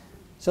acres.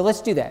 So let's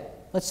do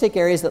that. Let's take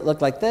areas that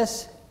look like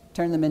this,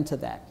 turn them into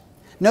that.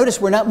 Notice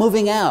we're not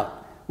moving out.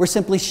 We're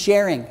simply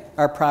sharing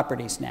our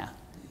properties now.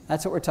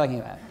 That's what we're talking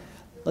about.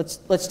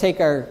 Let's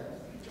take our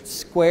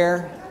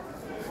square,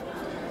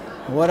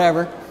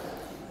 whatever.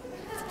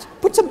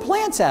 Put some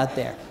plants out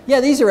there.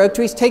 Yeah, these are oak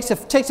trees. Takes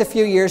a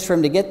few years for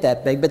them to get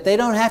that big, but they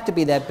don't have to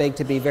be that big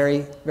to be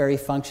very, very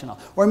functional.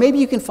 Or maybe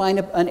you can find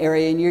an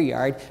area in your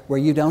yard where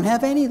you don't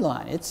have any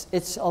lawn.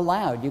 It's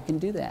allowed. You can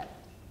do that.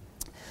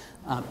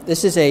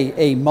 This is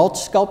a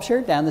mulch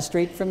sculpture down the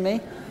street from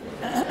me.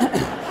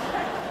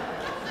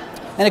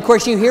 And of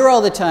course, you hear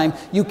all the time,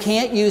 you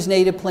can't use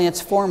native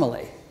plants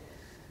formally.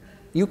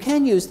 You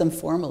can use them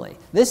formally.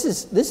 This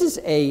is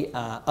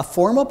a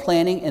formal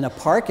planting in a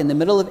park in the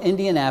middle of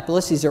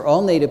Indianapolis. These are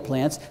all native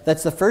plants.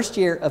 That's the first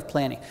year of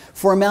planting.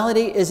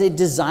 Formality is a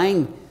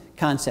design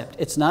concept.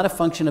 It's not a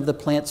function of the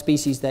plant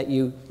species that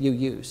you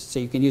use. So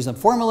you can use them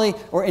formally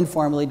or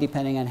informally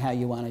depending on how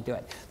you want to do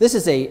it. This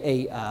is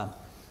a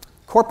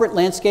corporate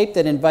landscape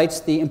that invites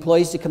the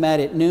employees to come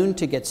out at noon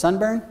to get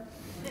sunburn.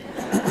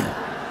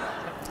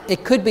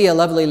 It could be a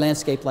lovely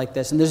landscape like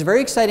this. And there's very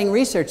exciting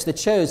research that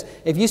shows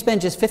if you spend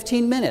just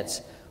 15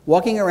 minutes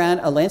walking around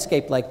a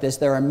landscape like this,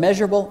 there are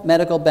measurable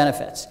medical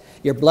benefits.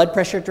 Your blood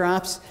pressure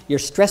drops, your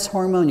stress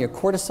hormone, your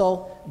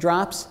cortisol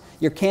drops,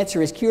 your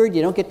cancer is cured,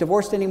 you don't get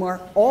divorced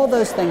anymore. All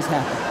those things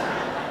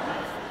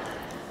happen.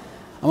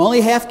 I'm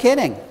only half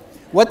kidding.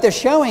 What they're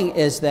showing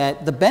is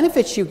that the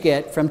benefits you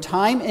get from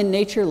time in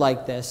nature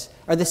like this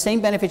are the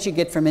same benefits you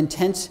get from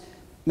intense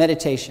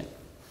meditation.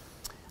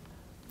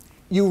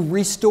 You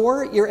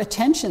restore your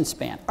attention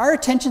span. Our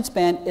attention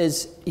span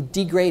is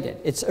degraded.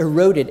 It's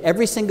eroded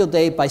every single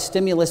day by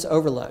stimulus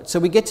overload. So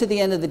we get to the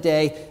end of the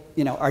day,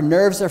 our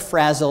nerves are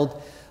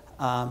frazzled.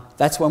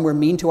 That's when we're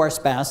mean to our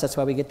spouse. That's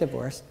why we get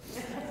divorced.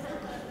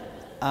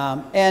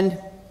 And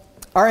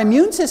our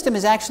immune system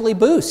is actually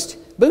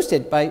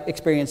boosted by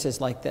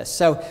experiences like this.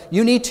 So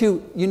you need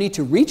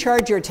to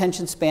recharge your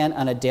attention span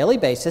on a daily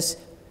basis.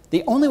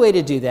 The only way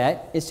to do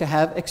that is to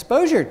have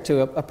exposure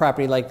to a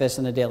property like this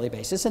on a daily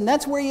basis, and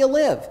that's where you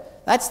live.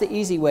 That's the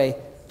easy way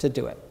to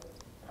do it.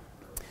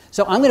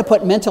 So I'm going to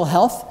put mental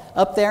health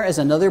up there as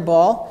another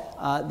ball,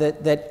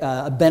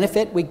 a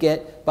benefit we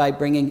get by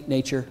bringing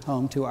nature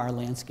home to our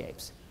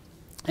landscapes.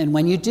 And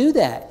when you do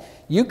that,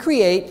 you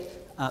create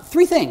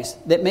three things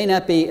that may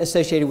not be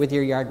associated with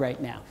your yard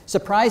right now.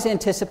 Surprise,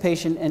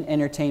 anticipation, and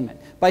entertainment.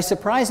 By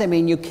surprise, I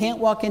mean you can't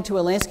walk into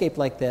a landscape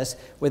like this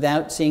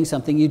without seeing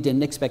something you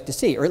didn't expect to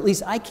see, or at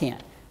least I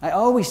can't. I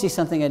always see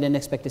something I didn't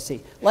expect to see.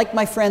 Like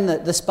my friend,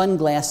 the spun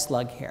glass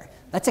slug here.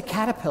 That's a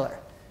caterpillar.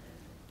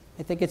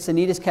 I think it's the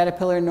neatest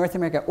caterpillar in North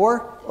America.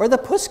 Or the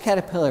puss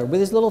caterpillar with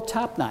his little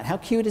top knot. How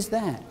cute is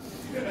that?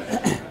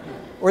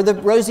 Or the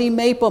rosy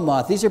maple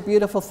moth. These are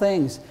beautiful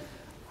things.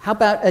 How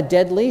about a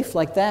dead leaf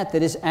like that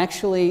is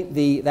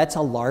actually that's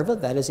a larva,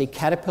 that is a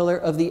caterpillar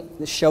of the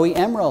showy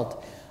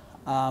emerald.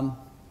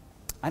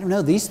 I don't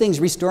know, these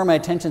things restore my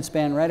attention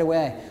span right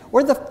away.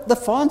 Or the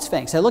fawn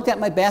sphinx. I looked at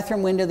my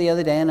bathroom window the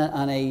other day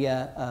on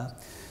a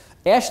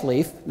ash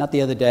leaf, not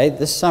the other day,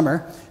 this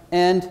summer,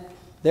 and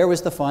there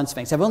was the fawn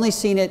sphinx. I've only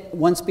seen it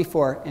once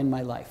before in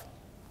my life.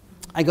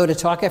 I go to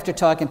talk after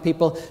talk and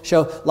people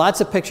show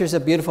lots of pictures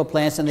of beautiful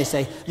plants and they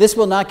say, this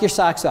will knock your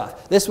socks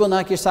off. This will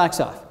knock your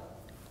socks off.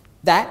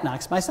 That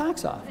knocks my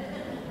socks off.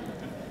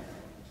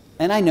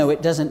 And I know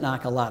it doesn't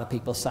knock a lot of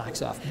people's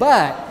socks off.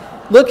 But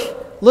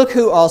look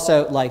who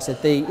also likes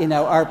it.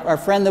 Our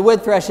friend the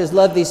wood thrushes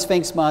love these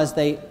sphinx moths.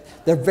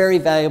 They're very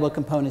valuable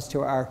components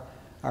to our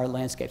our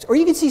landscapes. Or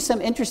you can see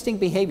some interesting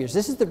behaviors.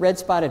 This is the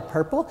red-spotted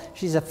purple.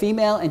 She's a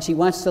female and she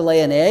wants to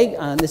lay an egg.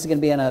 This is going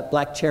to be on a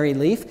black cherry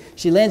leaf.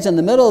 She lands in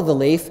the middle of the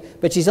leaf,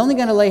 but she's only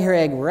going to lay her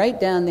egg right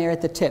down there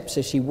at the tip.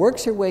 So she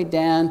works her way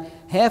down,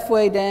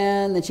 halfway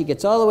down, then she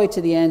gets all the way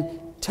to the end,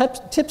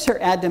 tips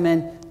her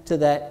abdomen to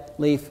that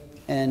leaf,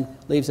 and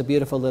leaves a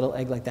beautiful little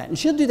egg like that. And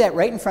she'll do that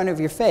right in front of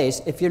your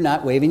face if you're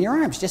not waving your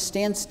arms. Just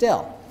stand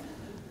still.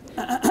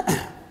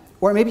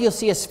 Or maybe you'll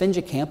see a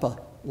Sphingicampa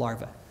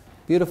larva,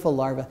 beautiful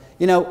larva.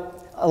 You know,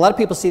 a lot of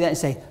people see that and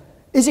say,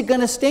 is it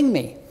going to sting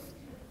me?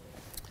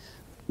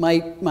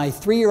 My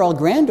 3-year-old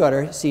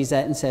granddaughter sees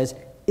that and says,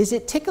 is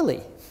it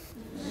tickly?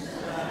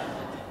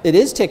 It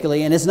is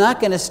tickly, and it's not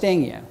going to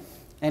sting you.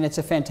 And it's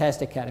a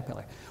fantastic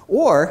caterpillar.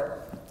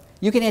 Or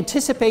you can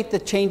anticipate the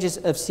changes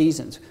of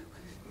seasons.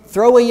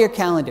 Throw away your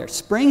calendar.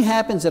 Spring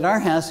happens at our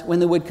house when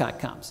the woodcock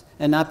comes,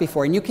 and not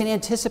before. And you can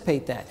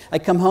anticipate that. I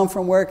come home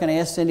from work and I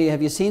ask Cindy,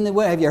 have you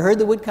heard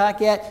the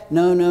woodcock yet?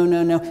 No, no,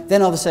 no, no.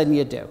 Then all of a sudden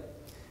you do.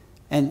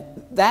 And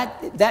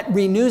that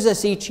renews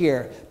us each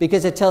year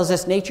because it tells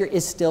us nature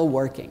is still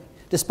working.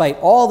 Despite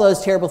all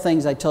those terrible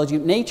things I told you,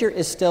 nature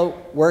is still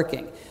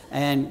working.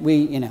 And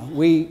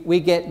we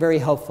get very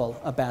hopeful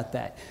about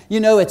that. You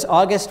know, it's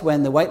August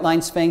when the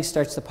white-lined sphinx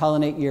starts to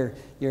pollinate your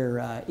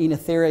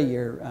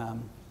Oenothera,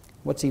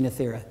 what's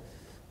Oenothera?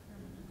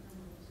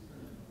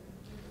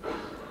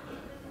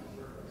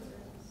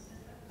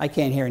 I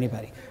can't hear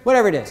anybody.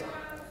 Whatever it is.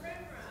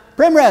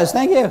 Primrose,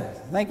 thank you.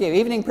 Thank you.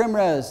 Evening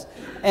primrose.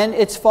 And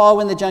it's fall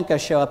when the juncos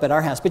show up at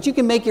our house. But you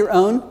can make your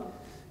own,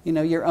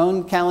 your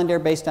own calendar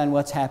based on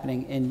what's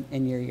happening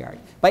in your yard.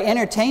 By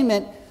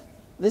entertainment,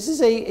 this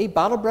is a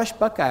bottlebrush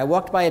buckeye. I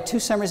walked by it 2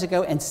 summers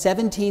ago and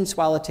 17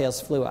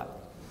 swallowtails flew up.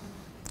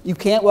 You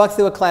can't walk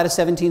through a cloud of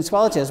 17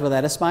 swallowtails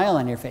without a smile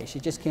on your face.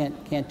 You just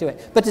can't do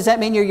it. But does that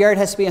mean your yard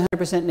has to be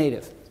 100%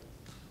 native?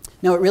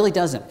 No, it really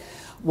doesn't.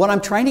 What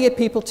I'm trying to get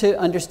people to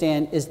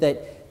understand is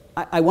that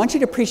I want you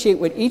to appreciate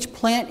what each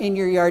plant in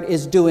your yard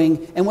is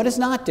doing and what it's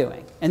not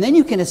doing. And then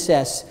you can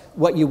assess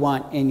what you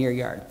want in your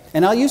yard.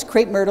 And I'll use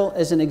crepe myrtle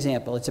as an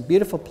example. It's a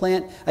beautiful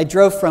plant. I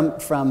drove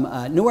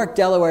from Newark,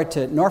 Delaware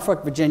to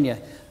Norfolk, Virginia,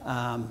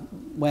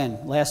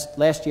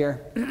 last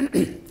year.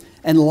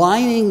 And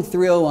lining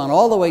through on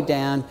all the way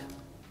down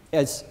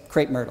is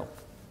crepe myrtle.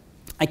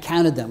 I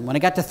counted them. When I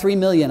got to 3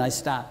 million, I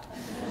stopped.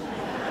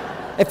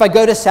 If I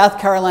go to South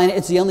Carolina,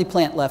 it's the only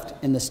plant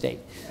left in the state.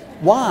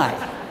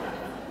 Why?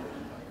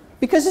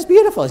 Because it's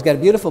beautiful. It's got a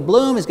beautiful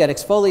bloom. It's got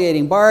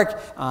exfoliating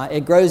bark.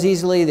 It grows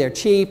easily. They're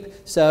cheap.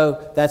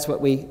 So that's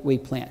what we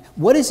plant.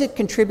 What is it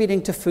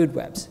contributing to food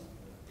webs?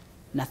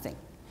 Nothing.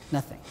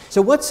 Nothing.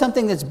 So what's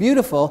something that's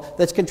beautiful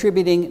that's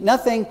contributing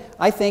nothing?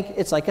 I think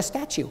it's like a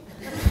statue.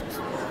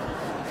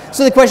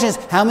 So the question is,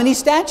 how many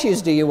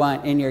statues do you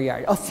want in your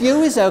yard? A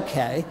few is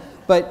okay,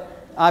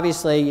 but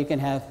obviously you can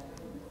have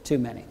too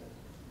many.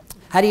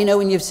 How do you know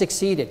when you've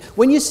succeeded?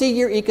 When you see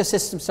your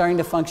ecosystem starting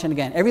to function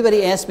again.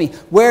 Everybody asks me,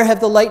 where have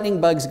the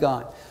lightning bugs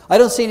gone? I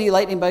don't see any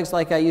lightning bugs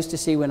like I used to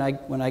see when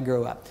I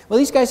grew up. Well,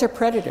 these guys are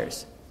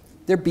predators.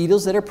 They're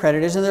beetles that are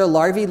predators, and their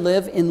larvae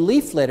live in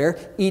leaf litter,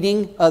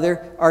 eating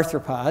other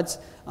arthropods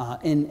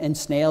and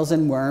snails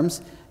and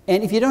worms.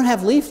 And if you don't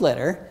have leaf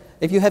litter,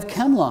 if you have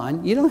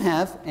chemlon, you don't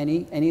have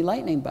any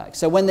lightning bugs.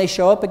 So when they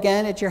show up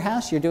again at your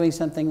house, you're doing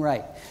something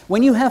right.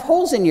 When you have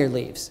holes in your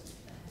leaves,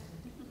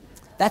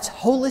 that's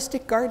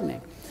holistic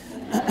gardening.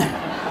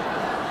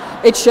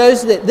 It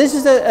shows that this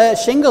is a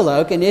shingle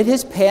oak, and it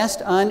has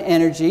passed on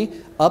energy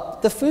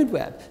up the food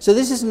web. So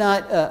this is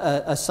not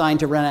a sign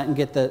to run out and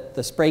get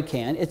the spray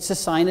can. It's a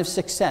sign of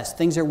success.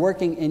 Things are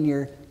working in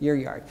your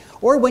yard.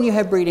 Or when you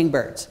have breeding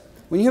birds.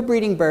 When you have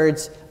breeding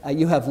birds,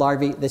 you have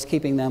larvae that's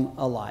keeping them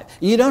alive.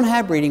 You don't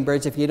have breeding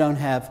birds if you don't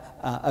have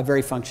a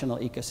very functional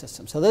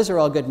ecosystem. So those are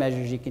all good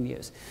measures you can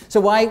use. So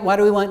why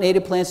do we want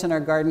native plants in our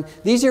garden?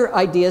 These are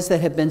ideas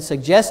that have been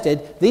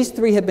suggested. These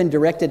 3 have been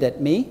directed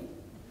at me.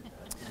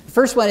 The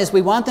first one is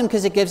we want them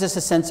because it gives us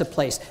a sense of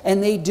place.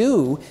 And they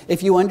do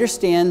if you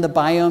understand the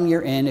biome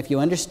you're in, if you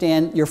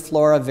understand your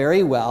flora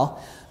very well.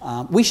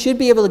 We should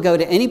be able to go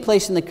to any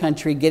place in the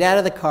country, get out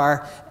of the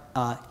car,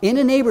 in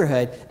a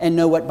neighborhood and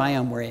know what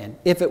biome we're in,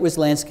 if it was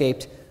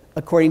landscaped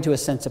according to a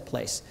sense of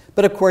place.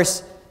 But of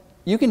course,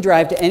 you can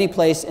drive to any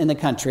place in the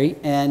country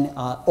and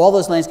all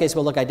those landscapes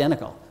will look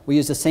identical. We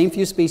use the same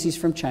few species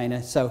from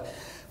China. So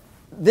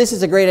this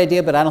is a great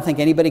idea, but I don't think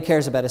anybody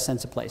cares about a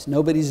sense of place.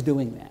 Nobody's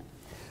doing that.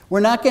 We're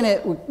not going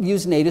to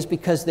use natives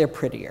because they're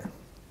prettier.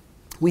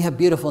 We have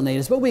beautiful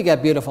natives, but we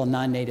got beautiful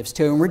non-natives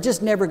too, and we're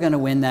just never going to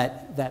win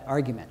that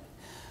argument.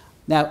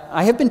 Now,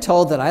 I have been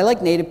told that I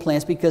like native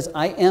plants because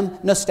I am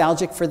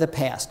nostalgic for the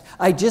past.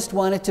 I just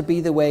want it to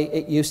be the way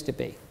it used to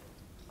be.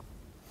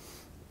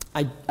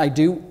 I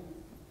do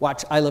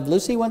watch I Love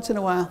Lucy once in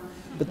a while,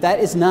 but that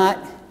is not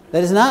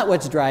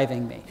what's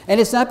driving me. And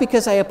it's not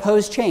because I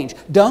oppose change.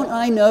 Don't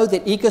I know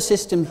that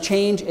ecosystem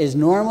change is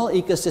normal?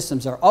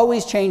 Ecosystems are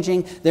always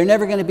changing. They're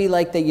never going to be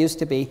like they used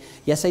to be.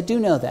 Yes, I do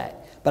know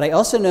that. But I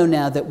also know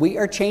now that we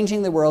are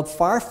changing the world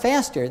far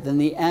faster than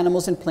the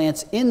animals and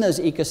plants in those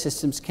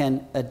ecosystems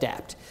can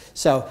adapt.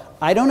 So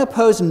I don't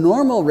oppose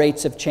normal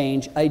rates of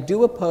change. I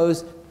do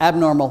oppose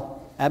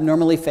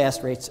abnormally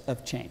fast rates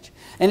of change.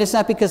 And it's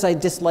not because I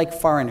dislike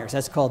foreigners.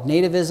 That's called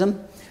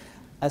nativism.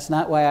 That's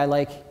not why I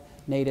like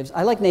natives.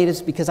 I like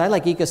natives because I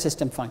like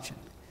ecosystem function.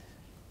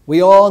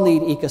 We all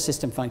need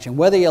ecosystem function.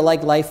 Whether you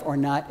like life or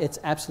not, it's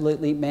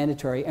absolutely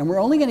mandatory. And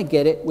we're only going to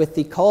get it with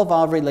the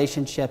co-evolved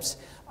relationships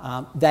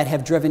that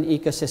have driven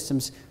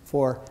ecosystems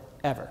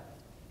forever.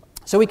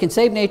 So we can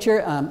save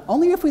nature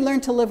only if we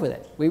learn to live with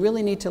it. We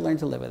really need to learn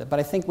to live with it. But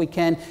I think we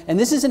can. And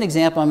this is an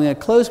example. I'm going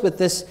to close with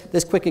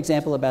this quick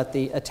example about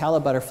the Atala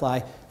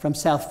butterfly from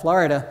South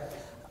Florida.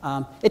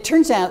 It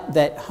turns out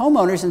that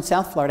homeowners in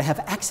South Florida have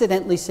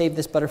accidentally saved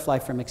this butterfly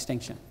from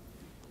extinction.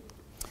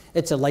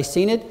 It's a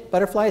lycaenid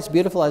butterfly. It's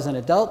beautiful as an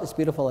adult. It's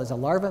beautiful as a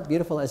larva,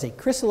 beautiful as a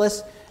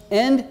chrysalis.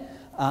 And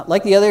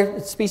like the other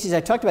species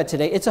I talked about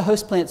today, it's a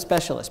host plant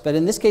specialist, but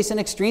in this case, an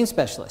extreme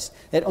specialist.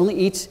 It only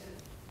eats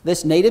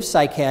this native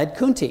cycad,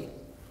 Kunti,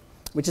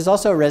 which is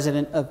also a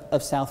resident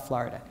of South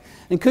Florida.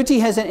 And Kunti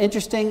has an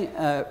interesting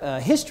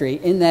history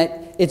in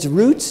that its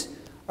roots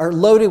are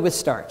loaded with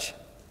starch.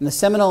 And the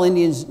Seminole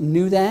Indians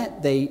knew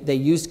that. They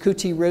used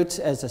Kuti roots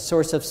as a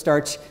source of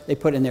starch they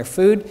put in their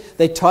food.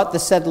 They taught the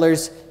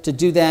settlers to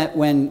do that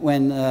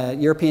when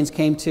Europeans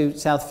came to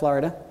South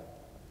Florida.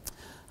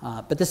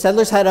 But the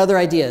settlers had other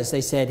ideas.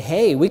 They said,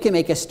 hey, we can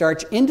make a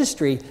starch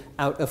industry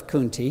out of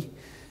Kunti.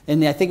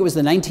 And I think it was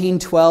the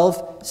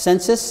 1912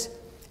 census,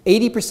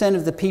 80%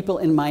 of the people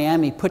in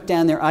Miami put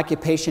down their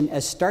occupation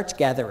as starch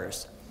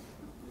gatherers.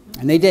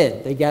 And they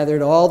did. They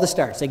gathered all the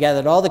starch. They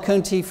gathered all the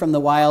Kunti from the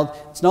wild.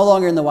 It's no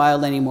longer in the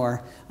wild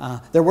anymore.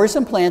 There were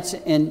some plants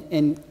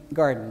in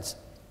gardens.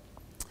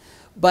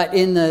 But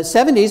in the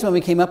 70s, when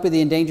we came up with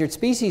the Endangered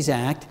Species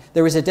Act,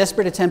 there was a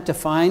desperate attempt to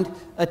find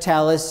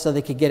Atalas so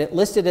they could get it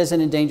listed as an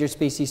endangered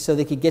species, so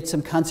they could get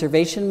some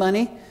conservation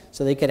money,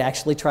 so they could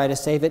actually try to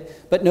save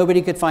it, but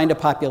nobody could find a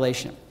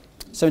population.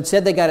 So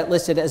instead, they got it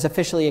listed as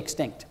officially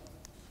extinct.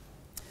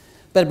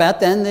 But about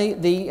then,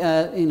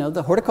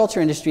 the horticulture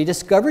industry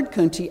discovered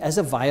Kunti as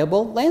a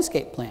viable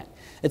landscape plant.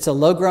 It's a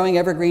low-growing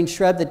evergreen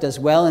shrub that does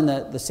well in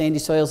the sandy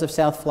soils of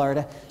South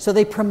Florida. So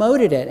they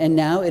promoted it, and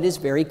now it is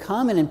very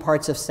common in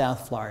parts of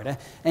South Florida.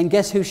 And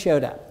guess who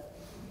showed up?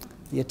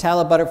 The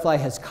Atala butterfly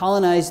has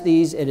colonized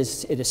these. It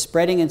is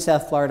spreading in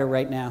South Florida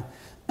right now.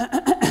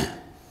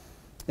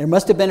 There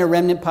must have been a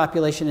remnant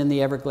population in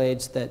the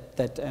Everglades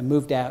that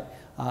moved out.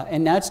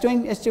 And now it's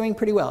doing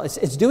pretty well.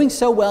 It's doing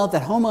so well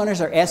that homeowners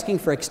are asking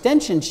for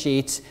extension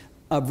sheets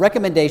of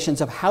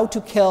recommendations of how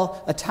to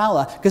kill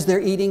Atala because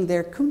they're eating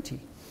their Kunti.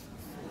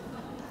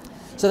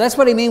 So that's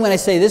what I mean when I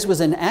say this was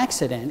an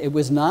accident. It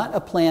was not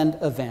a planned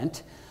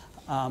event,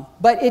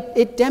 but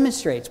it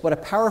demonstrates what a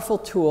powerful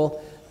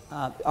tool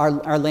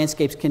our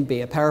landscapes can be,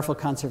 a powerful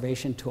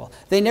conservation tool.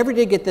 They never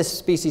did get this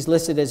species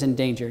listed as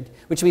endangered,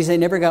 which means they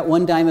never got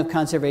one dime of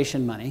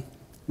conservation money,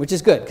 which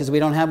is good because we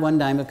don't have one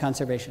dime of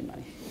conservation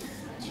money.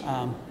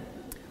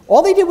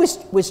 All they did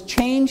was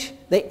change,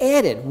 they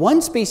added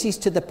one species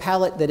to the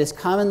palette that is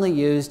commonly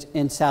used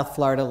in South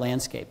Florida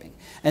landscaping,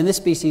 and this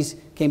species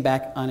came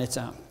back on its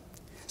own.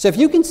 So if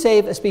you can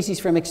save a species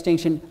from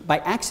extinction by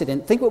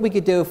accident, think what we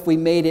could do if we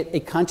made it a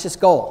conscious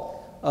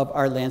goal of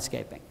our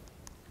landscaping.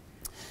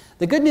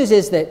 The good news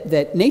is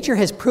that nature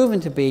has proven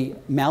to be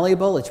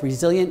malleable, it's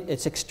resilient,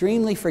 it's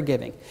extremely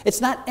forgiving.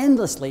 It's not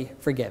endlessly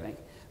forgiving,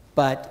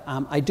 but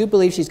I do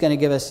believe she's going to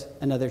give us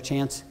another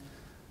chance.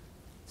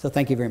 So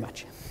thank you very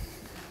much.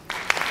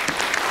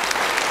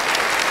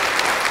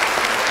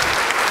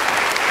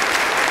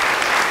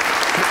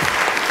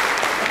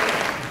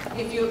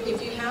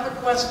 If you have a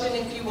question,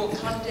 if you will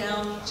come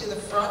down to the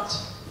front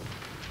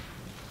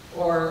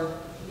or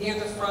near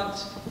the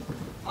front,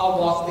 I'll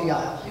walk the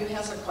aisle. Who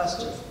has a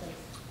question?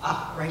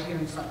 Ah, right here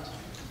in front.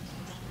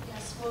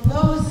 Yes, will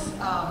those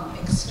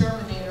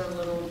exterminator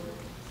little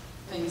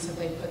things that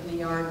they put in the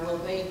yard, will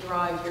they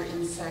drive your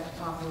insect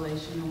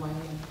population away?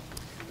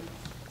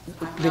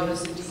 I've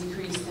noticed a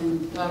decrease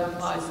in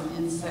butterflies and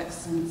insects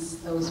since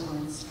those were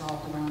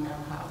installed around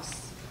our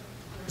house.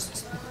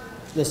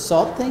 The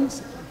salt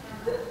things?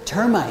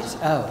 Termites,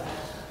 oh.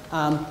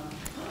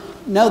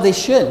 No, they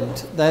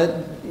shouldn't.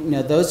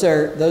 Those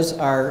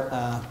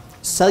are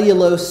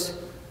cellulose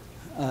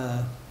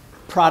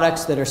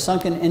products that are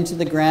sunken into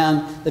the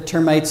ground. The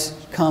termites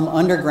come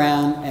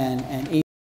underground and eat